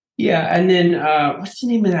 Yeah, and then what's the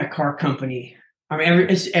name of that car company? I mean,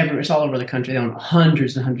 it's all over the country. They own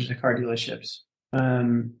hundreds and hundreds of car dealerships.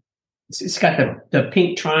 It's got the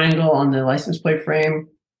pink triangle on the license plate frame.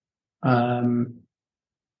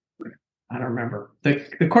 I don't remember.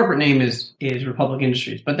 The corporate name is Republic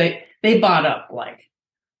Industries, but they bought up like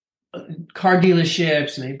car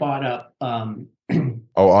dealerships, and they bought up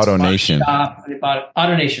AutoNation. They bought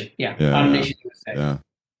AutoNation. Yeah. AutoNation USA. Yeah.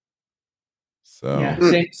 So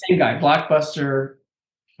same guy, Blockbuster,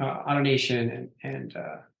 AutoNation, and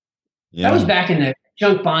that was back in the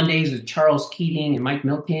junk bond days with Charles Keating and Mike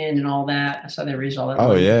Milken and all that. I saw they raised all that. Oh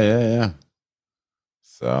money. Yeah.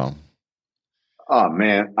 So. Oh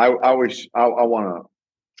man, I wish I want to.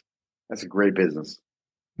 That's a great business.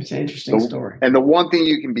 It's an interesting story. And the one thing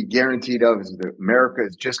you can be guaranteed of is that America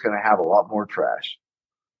is just going to have a lot more trash.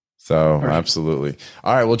 So absolutely.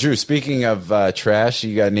 All right. Well, Drew, speaking of trash,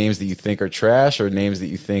 you got names that you think are trash or names that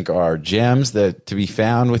you think are gems that to be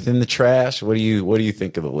found within the trash. What do you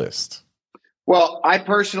think of the list? Well, I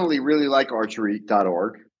personally really like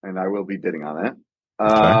archery.org, and I will be bidding on that.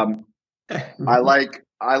 Okay.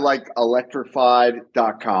 I like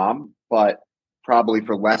electrified.com, but probably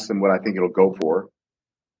for less than what I think it'll go for.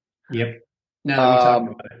 Yep. Now that we talk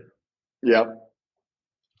about it. Yep.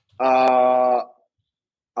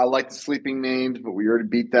 I like the sleeping names, but we already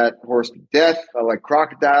beat that horse to death. I like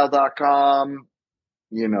crocodile.com.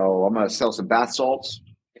 I'm going to sell some bath salts.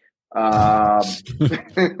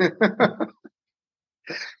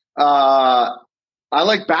 I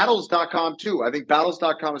like battles.com too. I think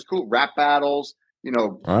battles.com is cool. Rap battles,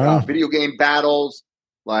 video game battles.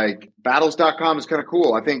 Like battles.com is kind of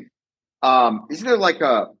cool. I think, isn't there like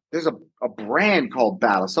there's a brand called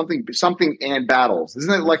Battles, something and Battles.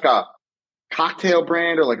 Isn't it like a cocktail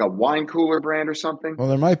brand or like a wine cooler brand or something? Well,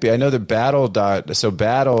 there might be. I know that Battle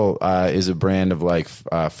is a brand of like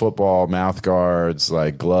football mouth guards,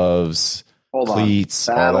 like gloves, cleats,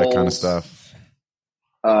 all that kind of stuff.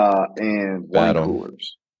 And wine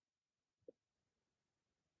coolers.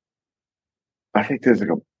 I think there's like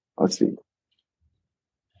let's see.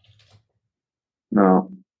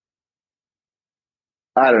 No.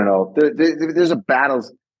 I don't know. There's a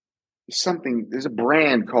Battles, there's a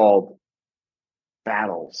brand called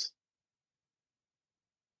Battles.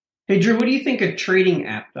 Hey, Drew, what do you think of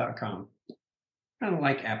tradingapp.com? I don't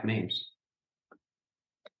like app names.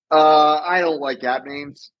 I don't like app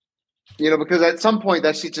names. Because at some point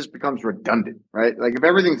that shit just becomes redundant, right? Like if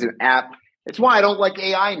everything's an app, it's why I don't like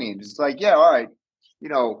AI names. It's like, yeah, all right, you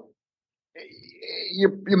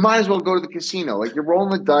might as well go to the casino. Like you're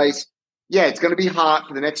rolling the dice. Yeah, it's going to be hot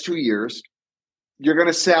for the next 2 years. You're going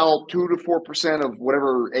to sell 2 to 4% of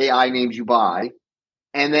whatever AI names you buy.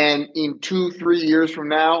 And then in 2-3 years from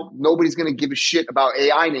now, nobody's going to give a shit about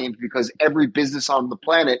AI names because every business on the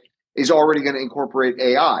planet is already going to incorporate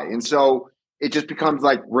AI. And so it just becomes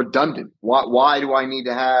like redundant. Why do I need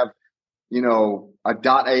to have, a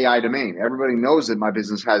 .ai domain? Everybody knows that my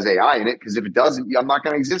business has AI in it because if it doesn't, I'm not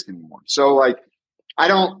going to exist anymore. So like, I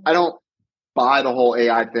don't buy the whole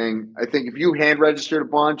AI thing. I think if you hand registered a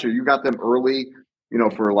bunch or you got them early,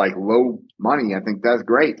 for like low money, I think that's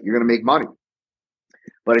great. You're going to make money.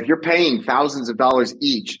 But if you're paying thousands of dollars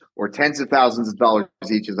each or tens of thousands of dollars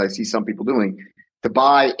each, as I see some people doing, to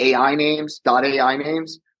buy AI names, .ai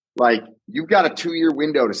names, like you've got a 2-year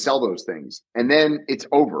window to sell those things. And then it's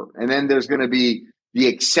over. And then there's going to be the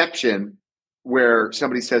exception where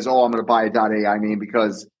somebody says, oh, I'm going to buy a .ai name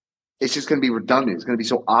because it's just going to be redundant. It's going to be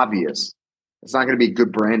so obvious. It's not going to be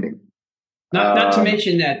good branding. Not to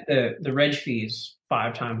mention that the reg fee is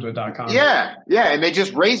 5 times what .com. Yeah. And they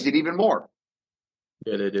just raised it even more.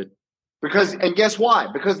 Yeah, they did. And guess why?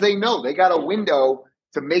 Because they know they got a window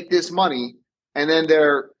to make this money, and then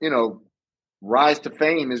their, rise to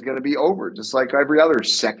fame is going to be over, just like every other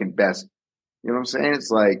second best. You know what I'm saying?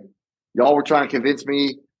 It's like y'all were trying to convince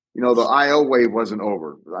me, the IO wave wasn't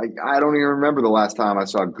over. Like I don't even remember the last time I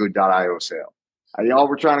saw a good .io sale. Y'all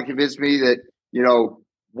were trying to convince me that,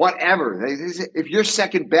 whatever. If you're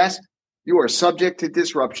second best, you are subject to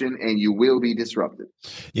disruption and you will be disrupted.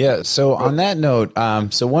 Yeah. So on that note,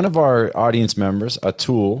 so one of our audience members,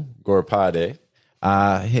 Atul Gorpade,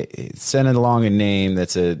 sent along a name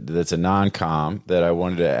that's a non-com that I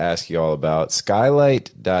wanted to ask you all about,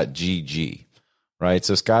 skylight.gg, right?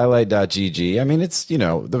 So skylight.gg, I mean, it's,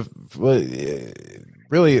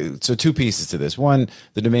 really, so 2 pieces to this. One,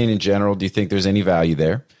 the domain in general, do you think there's any value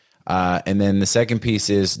there? And then the second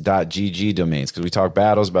piece is .gg domains, because we talk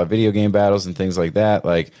battles about video game battles and things like that.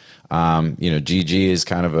 Like, GG is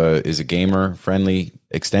kind of a gamer friendly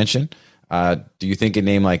extension. Do you think a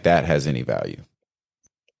name like that has any value?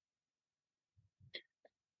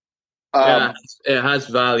 Yeah, it has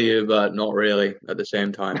value, but not really at the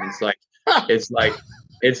same time. It's like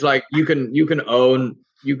you can own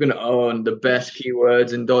the best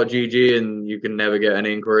keywords in .gg and you can never get an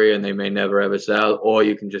inquiry and they may never ever sell, or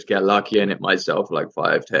you can just get lucky and it might sell for like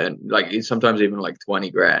 5, 10, like sometimes even like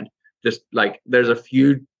 20 grand. Just like there's a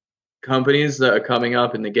few companies that are coming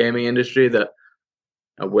up in the gaming industry that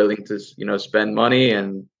are willing to, spend money,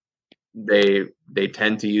 and they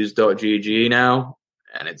tend to use .gg now.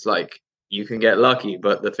 And it's like, you can get lucky,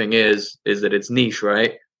 but the thing is that it's niche,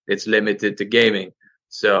 right? It's limited to gaming.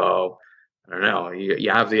 So I don't know.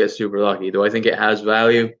 You have to get super lucky. Do I think it has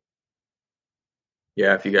value?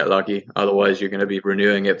 Yeah, if you get lucky. Otherwise, you're going to be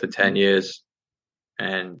renewing it for 10 years.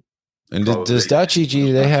 And does .gg,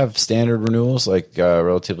 do they have standard renewals, like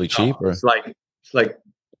relatively cheap? No, it's like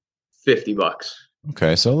 $50.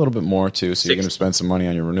 Okay, so a little bit more too. So 60. You're going to spend some money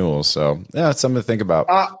on your renewals. So yeah, it's something to think about.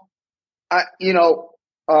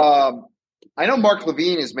 I know Mark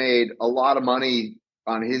Levine has made a lot of money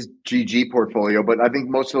on his GG portfolio, but I think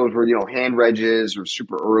most of those were, hand regs or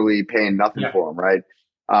super early, paying nothing for them, right?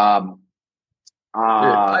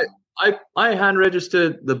 I hand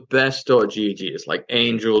registered the best .ggs, like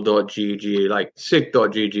angel.gg, like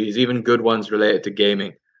sick.ggs, even good ones related to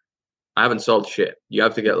gaming. I haven't sold shit. You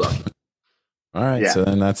have to get lucky. All right, so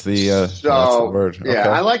then that's the word. Yeah, okay.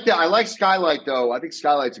 I like that. I like Skylight though. I think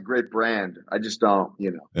Skylight's a great brand. I just don't,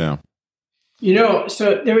 Yeah.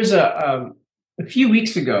 So there was a few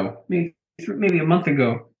weeks ago, maybe maybe a month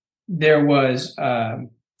ago, there was I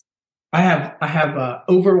have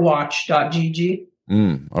Overwatch.gg.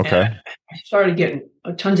 Okay. I started getting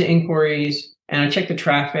tons of inquiries, and I checked the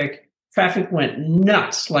traffic. Traffic went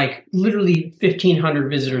nuts, like literally 1,500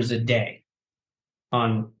 visitors a day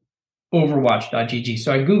on Overwatch.gg.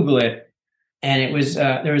 So I Google it, and it was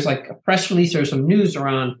there was like a press release. There was some news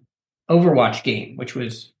around Overwatch game, which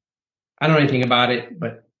was, I don't know anything about it,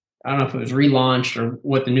 but I don't know if it was relaunched or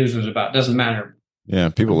what the news was about. Doesn't matter. Yeah,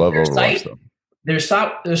 people love Overwatch though. Their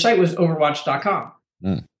site was Overwatch.com.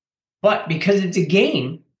 But because it's a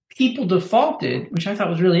game, people defaulted, which I thought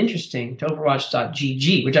was really interesting, to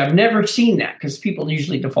Overwatch.gg, which I've never seen that because people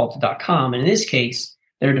usually default to .com. And in this case,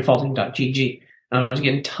 they're defaulting .gg. And I was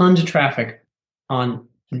getting tons of traffic on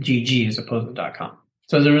the GG as opposed to .com.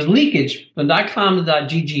 So there was leakage from .com to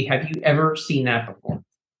 .gg. Have you ever seen that before?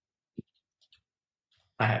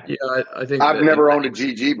 I have. Yeah, I think I've never owned a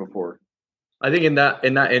GG before. I think in that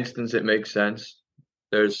instance, it makes sense.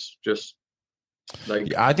 There's just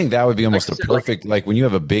like, I think that would be almost like a perfect, like when you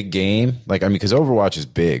have a big game, like, I mean, because Overwatch is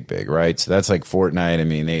big, right? So that's like Fortnite. I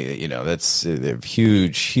mean, they have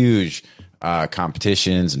huge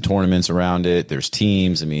competitions and tournaments around it. There's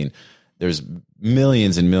teams. I mean, there's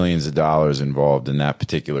millions and millions of dollars involved in that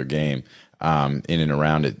particular game, in and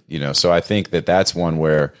around it. So I think that's one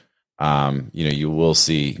where, you will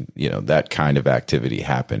see, that kind of activity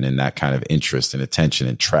happen and that kind of interest and attention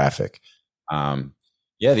and traffic.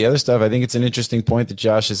 Yeah, the other stuff, I think it's an interesting point that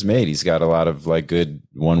Josh has made. He's got a lot of like good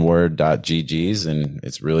one-word .ggs, and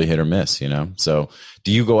it's really hit or miss, So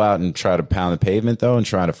do you go out and try to pound the pavement, though, and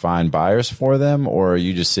try to find buyers for them, or are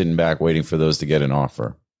you just sitting back waiting for those to get an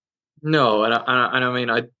offer? No, and I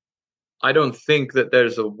mean, I don't think that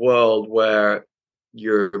there's a world where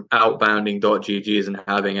you're outbounding .ggs and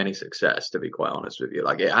having any success, to be quite honest with you.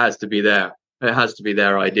 Like, it has to be their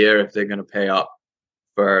idea if they're going to pay up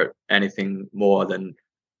for anything more than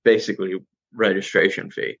basically registration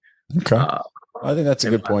fee. Okay. I think that's a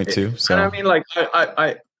good point too. So, and I mean, like,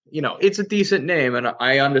 I it's a decent name, and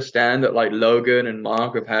I understand that like Logan and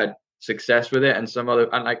Mark have had success with it, and some other,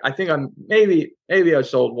 and like, I think maybe I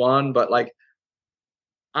sold one, but like,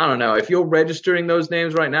 I don't know. If you're registering those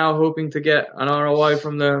names right now, hoping to get an ROI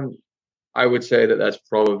from them, I would say that that's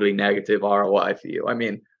probably negative ROI for you. I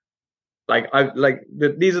mean,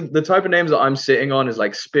 these are the type of names that I'm sitting on is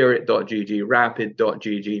like Spirit.gg,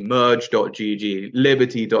 Rapid.gg, Merge.gg,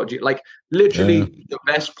 Liberty.gg, like literally the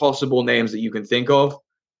best possible names that you can think of.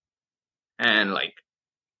 And like,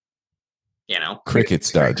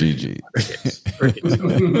 Crickets.gg.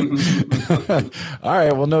 All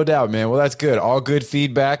right. Well, no doubt, man. Well, that's good. All good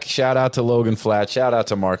feedback. Shout out to Logan Flat. Shout out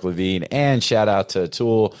to Mark Levine. And shout out to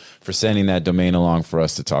Tool for sending that domain along for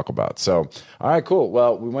us to talk about. So, all right, cool.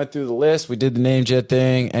 Well, we went through the list. We did the NameJet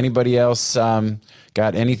thing. Anybody else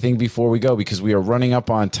got anything before we go? Because we are running up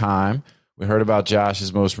on time. We heard about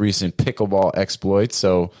Josh's most recent pickleball exploit.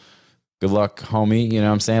 So, good luck, homie. You know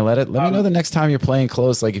what I'm saying? Let me know the next time you're playing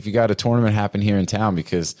close. Like if you got a tournament happen here in town,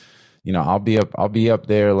 because, I'll be up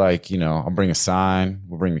there. Like, I'll bring a sign.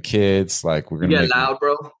 We'll bring the kids. Like we're going to get loud,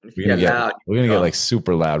 bro. We're going to get like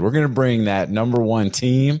super loud. We're going to bring that number one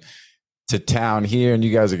team to town here, and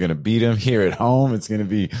you guys are going to beat them here at home. It's going to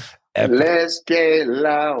be epic. Let's get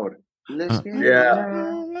loud. Let's get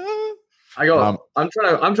loud. I'm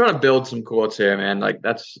trying to build some courts here, man. Like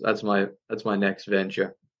that's my next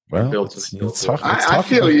venture. Well, I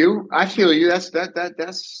feel you.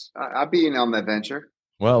 That's I'll be in on that venture.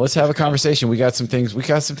 Well, let's have a conversation. We got some things we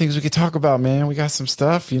could talk about, man. We got some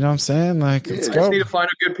stuff, you know what I'm saying? Like, let's go. I just need to find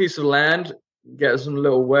a good piece of land, get some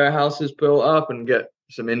little warehouses built up, and get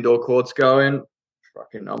some indoor courts going.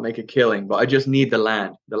 Fucking, I'll make a killing, but I just need the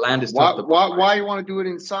land. The land is tough. Why you want to do it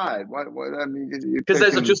inside? Why I mean, because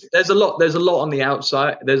there's a lot on the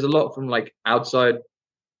outside. There's a lot from like outside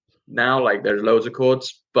now. Like there's loads of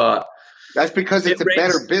courts, but that's because it's a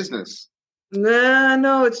better business. Nah,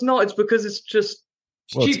 no, it's not. It's because it's just.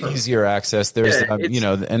 Well, it's easier access. There's,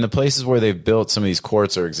 and the places where they've built some of these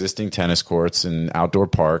courts are existing tennis courts and outdoor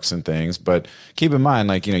parks and things. But keep in mind,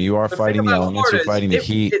 like, you are fighting the elements, you're fighting the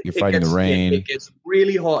heat, you're fighting the rain. It gets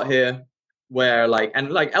really hot here where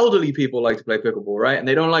elderly people like to play pickleball, right? And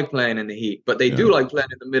they don't like playing in the heat, but they do like playing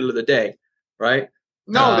in the middle of the day, right?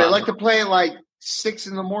 No, they like to play at like 6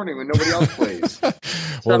 a.m. when nobody else plays.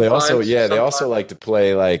 Well, they also like to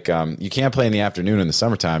play like you can't play in the afternoon in the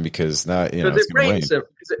summertime because it rains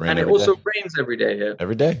and it also rains every day here.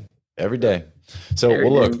 Every day. So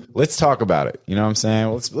look, let's talk about it. You know what I'm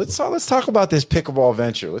saying? Let's talk about this pickleball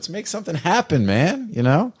venture. Let's make something happen, man.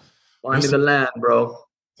 Find me the land, bro.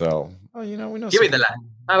 So we know. Give me the land.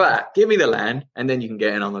 How about give me the land, and then you can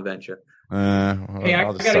get in on the venture. Hey,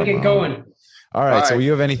 I gotta get going. All right. So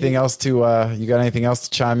you have anything else to you got anything else to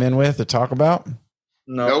chime in with or talk about?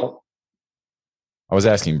 Nope. I was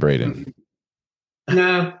asking Braden.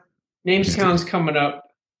 Nah. NamesCon's coming up.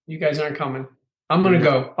 You guys aren't coming. I'm gonna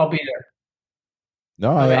go. I'll be there.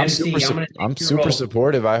 No, I'm super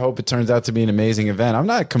supportive. I hope it turns out to be an amazing event. I'm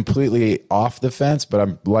not completely off the fence, but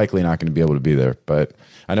I'm likely not going to be able to be there. But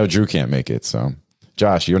I know Drew can't make it. So,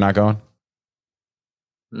 Josh, you're not going?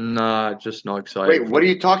 Nah, just not excited. Wait, what are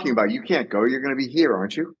you talking about? You can't go. You're going to be here,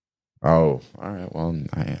 aren't you? Oh, all right. Well,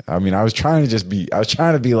 I mean, I was trying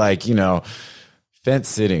to be like, fence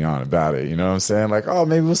sitting on about it. You know what I'm saying? Like, oh,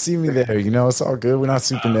 maybe we'll see me there. It's all good. We're not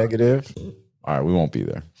super negative. All right, we won't be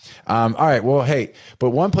there. All right, well, hey,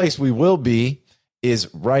 but one place we will be is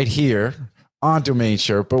right here on Domain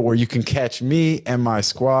Sherpa, where you can catch me and my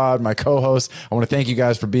squad, my co-hosts. I want to thank you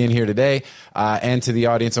guys for being here today. And to the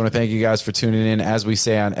audience, I want to thank you guys for tuning in. As we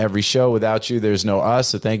say on every show, without you, there's no us.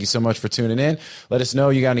 So thank you so much for tuning in. Let us know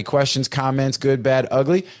you got any questions, comments, good, bad,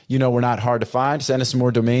 ugly. We're not hard to find. Send us some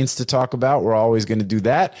more domains to talk about. We're always going to do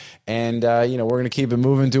that. And, we're going to keep it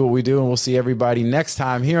moving, do what we do. And we'll see everybody next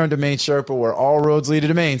time here on Domain Sherpa, where all roads lead to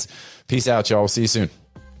domains. Peace out, y'all. We'll see you soon.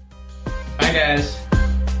 Bye, guys.